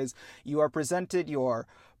does it, but it is, you are presented your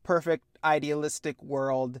perfect idealistic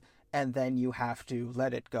world, and then you have to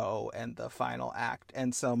let it go in the final act.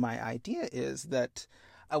 And so my idea is that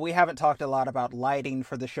we haven't talked a lot about lighting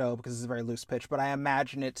for the show because it's a very loose pitch, but I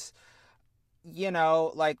imagine it's, you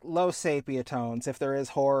know, like low sepia tones. If there is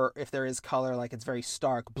horror, if there is color, like it's very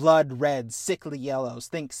stark. Blood reds, sickly yellows.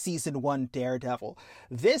 Think season 1 Daredevil.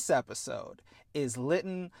 This episode is lit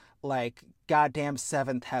like goddamn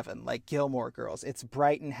Seventh Heaven, like Gilmore Girls. It's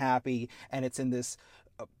bright and happy, and it's in this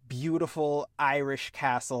beautiful Irish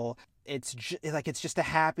castle. It's just a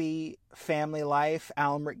happy family life.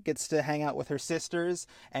 Almric gets to hang out with her sisters,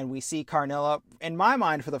 and we see Carmella, in my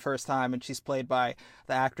mind, for the first time, and she's played by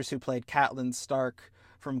the actress who played Catelyn Stark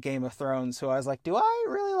from Game of Thrones, who I was like, do I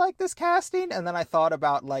really like this casting? And then I thought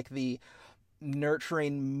about like the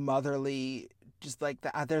nurturing, motherly, just like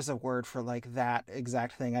there's a word for like that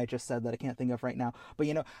exact thing I just said that I can't think of right now, but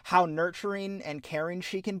you know how nurturing and caring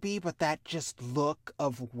she can be, but that just look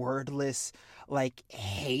of wordless like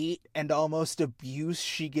hate and almost abuse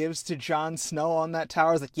she gives to Jon Snow on that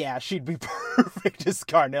tower is like, yeah, she'd be perfect as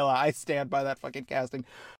Carmella. I stand by that fucking casting.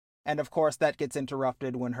 And of course that gets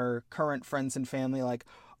interrupted when her current friends and family like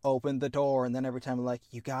open the door, and then every time like,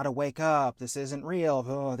 you gotta wake up, this isn't real,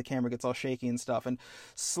 the camera gets all shaky and stuff, and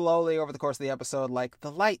slowly over the course of the episode, like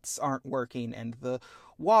the lights aren't working, and the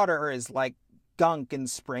water is like gunk and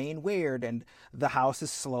spraying weird, and the house is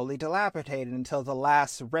slowly dilapidated until the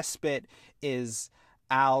last respite is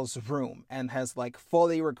Al's room, and has like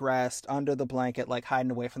fully regressed under the blanket, like hiding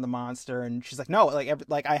away from the monster. And she's like, no,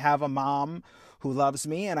 like I have a mom who loves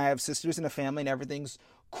me, and I have sisters and a family, and everything's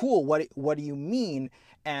cool. What do you mean?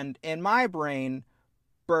 And in my brain,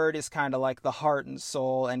 Bird is kind of like the heart and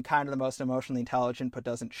soul and kind of the most emotionally intelligent, but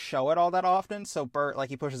doesn't show it all that often. So Bert,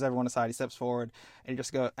 like, he pushes everyone aside, he steps forward, and he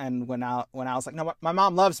just go. And when Al's like, no, my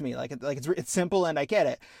mom loves me, like it's simple and I get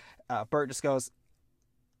it. Bert just goes,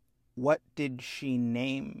 what did she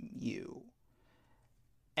name you?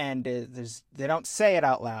 And they don't say it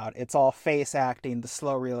out loud. It's all face acting, the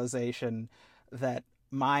slow realization that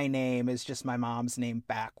my name is just my mom's name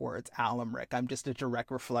backwards, Alamric. I'm just a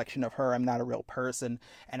direct reflection of her. I'm not a real person.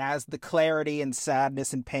 And as the clarity and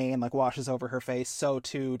sadness and pain like washes over her face, so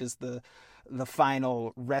too does the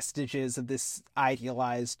final vestiges of this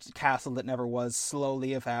idealized castle that never was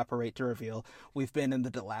slowly evaporate to reveal we've been in the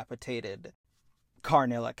dilapidated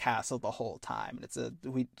Carmella castle the whole time. And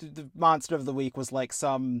the monster of the week was like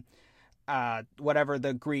some whatever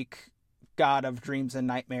the Greek god of dreams and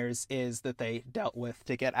nightmares is that they dealt with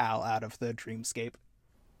to get Al out of the dreamscape.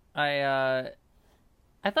 I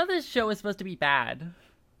thought this show was supposed to be bad.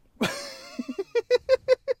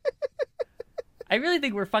 I really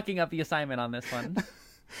think we're fucking up the assignment on this one.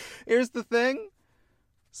 Here's the thing.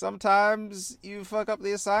 Sometimes you fuck up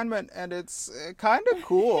the assignment and it's kind of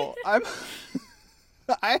cool.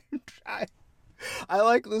 I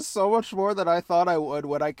like this so much more than I thought I would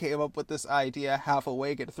when I came up with this idea half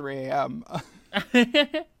awake at 3 a.m.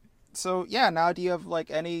 So, yeah, now do you have, like,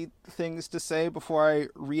 any things to say before I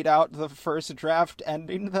read out the first draft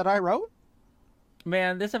ending that I wrote?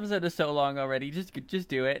 Man, this episode is so long already. Just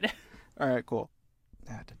do it. All right, cool.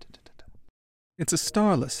 It's a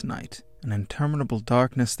starless night, an interminable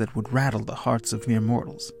darkness that would rattle the hearts of mere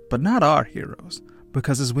mortals, but not our heroes,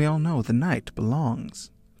 because as we all know, the night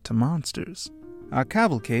belongs to monsters. Our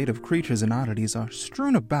cavalcade of creatures and oddities are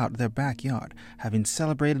strewn about their backyard, having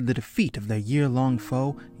celebrated the defeat of their year-long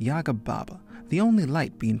foe, Yaga Baba, the only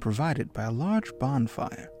light being provided by a large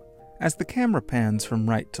bonfire. As the camera pans from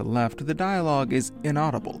right to left, the dialogue is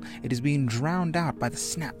inaudible. It is being drowned out by the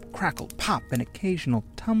snap, crackle, pop, and occasional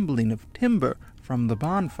tumbling of timber from the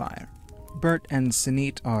bonfire. Bert and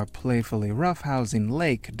Sinead are playfully roughhousing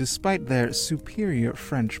Lake, despite their superior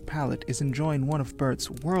French palate is enjoying one of Bert's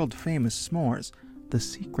world-famous s'mores. The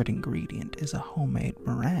secret ingredient is a homemade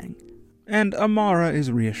meringue. And Amara is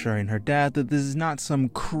reassuring her dad that this is not some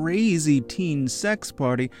crazy teen sex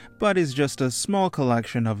party, but is just a small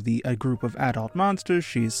collection of a group of adult monsters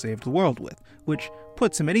she's saved the world with, which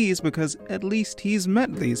puts him at ease because at least he's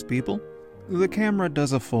met these people. The camera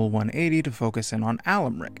does a full 180 to focus in on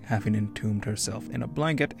Alamric, having entombed herself in a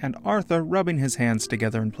blanket, and Arthur rubbing his hands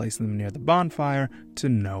together and placing them near the bonfire to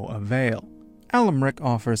no avail. Alamric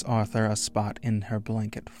offers Arthur a spot in her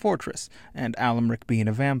blanket fortress, and Alamric, being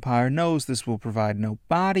a vampire, knows this will provide no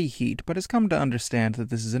body heat, but has come to understand that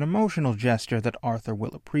this is an emotional gesture that Arthur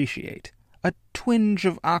will appreciate. A twinge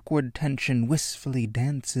of awkward tension wistfully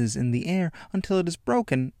dances in the air until it is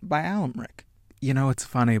broken by Alamric. You know, it's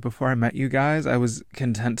funny, before I met you guys, I was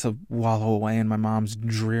content to wallow away in my mom's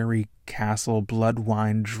dreary castle, blood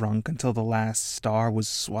wine drunk until the last star was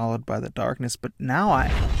swallowed by the darkness, but now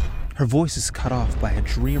Her voice is cut off by a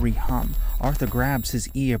dreary hum. Arthur grabs his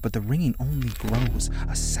ear, but the ringing only grows.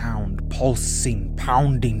 A sound, pulsing,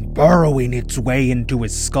 pounding, burrowing its way into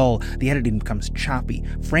his skull. The editing becomes choppy.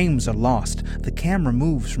 Frames are lost. The camera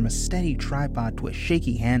moves from a steady tripod to a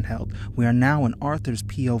shaky handheld. We are now in Arthur's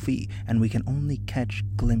POV, and we can only catch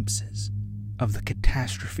glimpses of the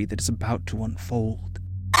catastrophe that is about to unfold.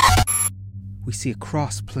 We see a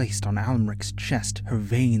cross placed on Alamric's chest. Her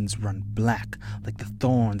veins run black, like the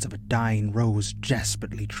thorns of a dying rose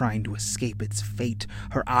desperately trying to escape its fate.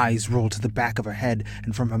 Her eyes roll to the back of her head,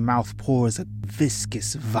 and from her mouth pours a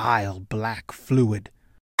viscous, vile black fluid.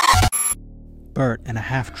 Bert, in a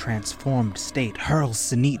half-transformed state, hurls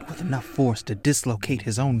Sinead with enough force to dislocate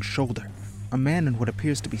his own shoulder. A man in what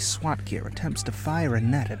appears to be SWAT gear attempts to fire a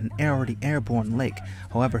net at an already airborne Lake.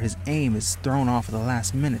 However, his aim is thrown off at the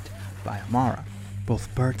last minute by Amara.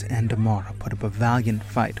 Both Bert and Amara put up a valiant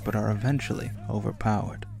fight, but are eventually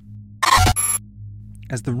overpowered.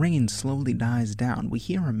 As the rain slowly dies down, we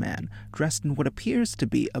hear a man, dressed in what appears to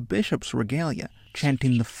be a bishop's regalia,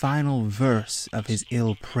 chanting the final verse of his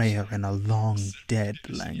ill prayer in a long-dead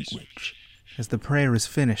language. As the prayer is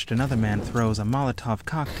finished, another man throws a Molotov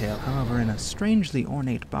cocktail, however in a strangely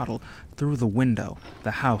ornate bottle, through the window.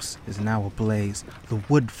 The house is now ablaze. The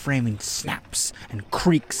wood framing snaps and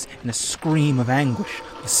creaks in a scream of anguish.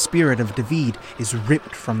 The spirit of David is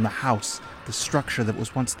ripped from the house. The structure that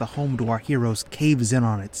was once the home to our heroes caves in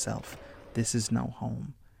on itself. This is no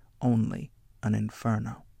home, only an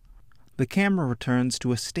inferno. The camera returns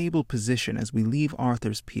to a stable position as we leave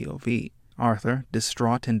Arthur's POV. Arthur,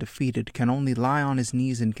 distraught and defeated, can only lie on his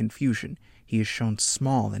knees in confusion. He is shown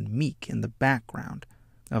small and meek in the background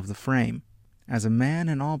of the frame, as a man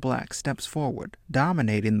in all black steps forward,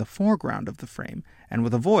 dominating the foreground of the frame, and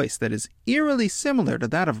with a voice that is eerily similar to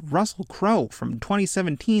that of Russell Crowe from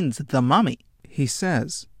 2017's The Mummy. He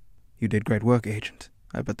says, "You did great work, Agent.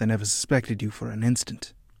 I bet they never suspected you for an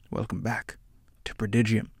instant. Welcome back to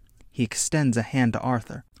Prodigium." He extends a hand to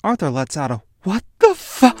Arthur. Arthur lets out a "What the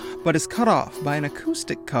fuck?" but is cut off by an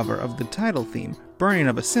acoustic cover of the title theme, Burning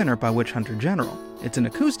of a Sinner by Witch Hunter General. It's an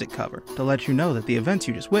acoustic cover to let you know that the events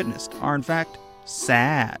you just witnessed are in fact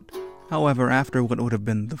sad. However, after what would have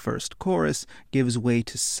been the first chorus, gives way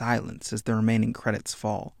to silence as the remaining credits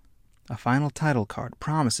fall. A final title card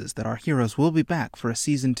promises that our heroes will be back for a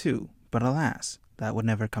season 2, but alas, that would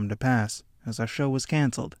never come to pass, as our show was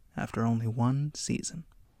cancelled after only one season.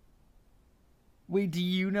 Wait, do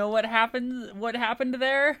you know what happened? What happened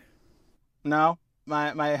there? No,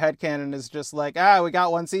 my headcanon is just like, we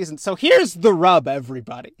got one season. So here's the rub,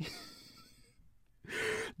 everybody.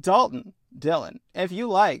 Dalton, Dylan, if you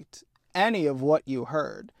liked any of what you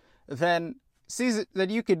heard, then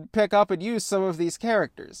you could pick up and use some of these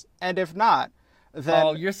characters. And if not, then...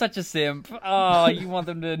 Oh, you're such a simp. Oh, you want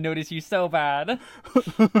them to notice you so bad.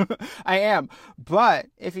 I am. But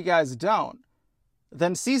if you guys don't,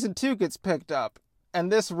 then season 2 gets picked up, and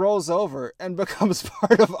this rolls over and becomes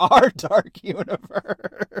part of our dark universe.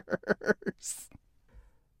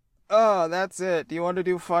 Oh, that's it. Do you want to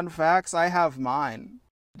do fun facts? I have mine.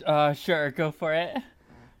 Sure, go for it.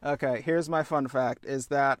 Okay, here's my fun fact, is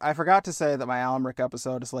that I forgot to say that my Alan Rick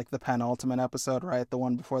episode is like the penultimate episode, right? The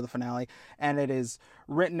one before the finale. And it is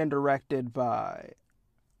written and directed by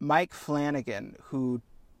Mike Flanagan, who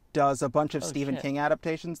does a bunch of Stephen King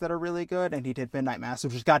adaptations that are really good, and he did Midnight Mass,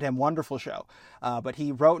 which is a goddamn wonderful show. But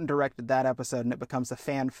he wrote and directed that episode, and it becomes a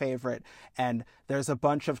fan favorite. And there's a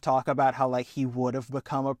bunch of talk about how like he would have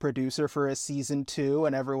become a producer for a season 2,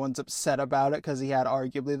 and everyone's upset about it because he had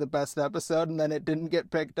arguably the best episode, and then it didn't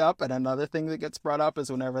get picked up. And another thing that gets brought up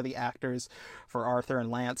is whenever the actors for Arthur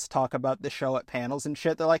and Lance talk about the show at panels and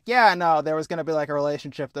shit, they're like, yeah, no, there was going to be like a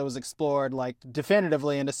relationship that was explored like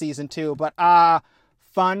definitively into season 2, but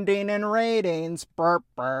funding and ratings, burp,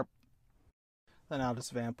 burp. Then I'll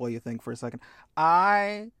just vamp while you think for a second.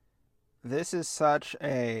 This is such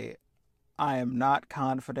a, I am not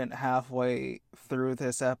confident halfway through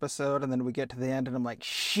this episode, and then we get to the end, and I'm like,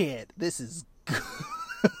 shit, this is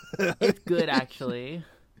good. It's good, actually.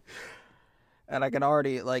 And I can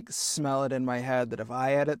already, like, smell it in my head that if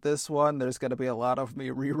I edit this one, there's going to be a lot of me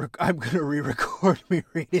I'm going to re-record me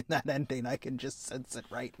reading that ending. I can just sense it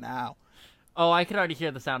right now. Oh, I can already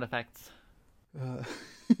hear the sound effects.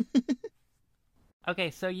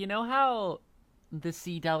 Okay, so you know how the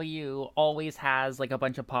CW always has, like, a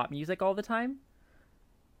bunch of pop music all the time?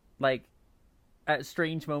 Like, at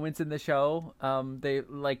strange moments in the show, they,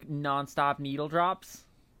 like, non-stop needle drops?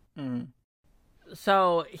 Mm.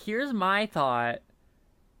 So, here's my thought.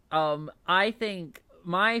 I think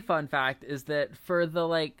my fun fact is that for the,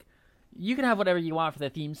 like... You can have whatever you want for the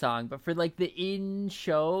theme song, but for, like, the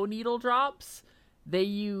in-show needle drops, they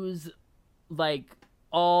use, like,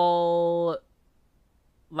 all,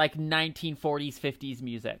 like, 1940s, 50s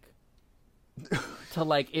music to,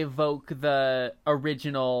 like, evoke the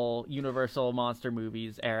original Universal Monster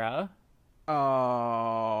movies era.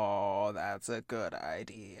 Oh, that's a good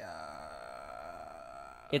idea.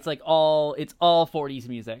 It's, like, all 40s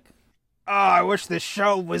music. Oh, I wish this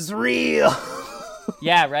show was real.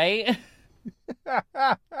 Yeah, right?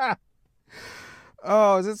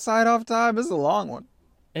 Oh, is it sign-off time? This is a long one.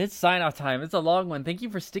 It's sign-off time. It's a long one. Thank you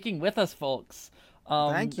for sticking with us, folks.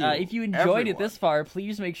 Thank you, if you enjoyed it this far,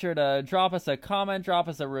 please make sure to drop us a comment, drop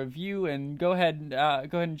us a review, and go ahead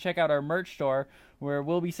and check out our merch store, where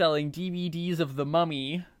we'll be selling DVDs of The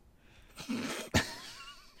Mummy.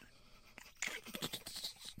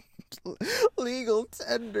 Legal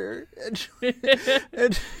tender.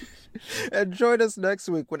 And join us next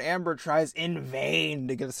week when Amber tries in vain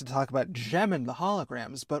to get us to talk about Gem and the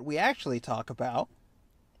holograms, but we actually talk about...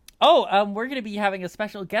 we're going to be having a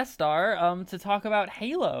special guest star to talk about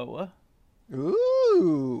Halo.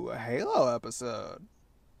 Ooh, a Halo episode.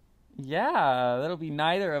 Yeah, that'll be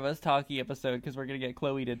neither of us talking episode because we're going to get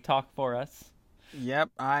Chloe to talk for us.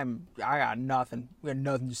 Yep, I got nothing. We got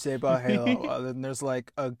nothing to say about Halo other than there's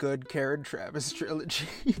like a good Karen Travis trilogy.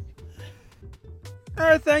 All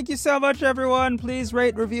right, thank you so much, everyone. Please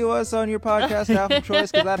rate, review us on your podcast app of choice,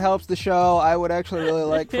 because that helps the show. I would actually really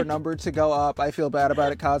like for number to go up. I feel bad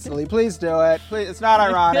about it constantly. Please do it. Please, it's not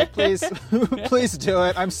ironic. Please, please do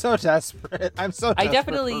it. I'm so desperate. I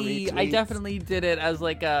definitely did it as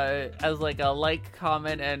like a like,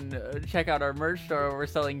 comment, and check out our merch store where we're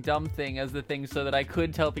selling Dumb Thing as the thing, so that I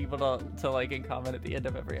could tell people to like and comment at the end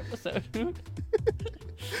of every episode.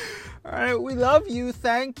 All right, we love you.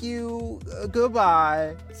 Thank you.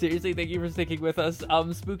 Goodbye. Seriously, thank you for sticking with us.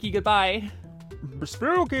 Spooky goodbye.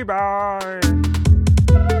 Spooky bye.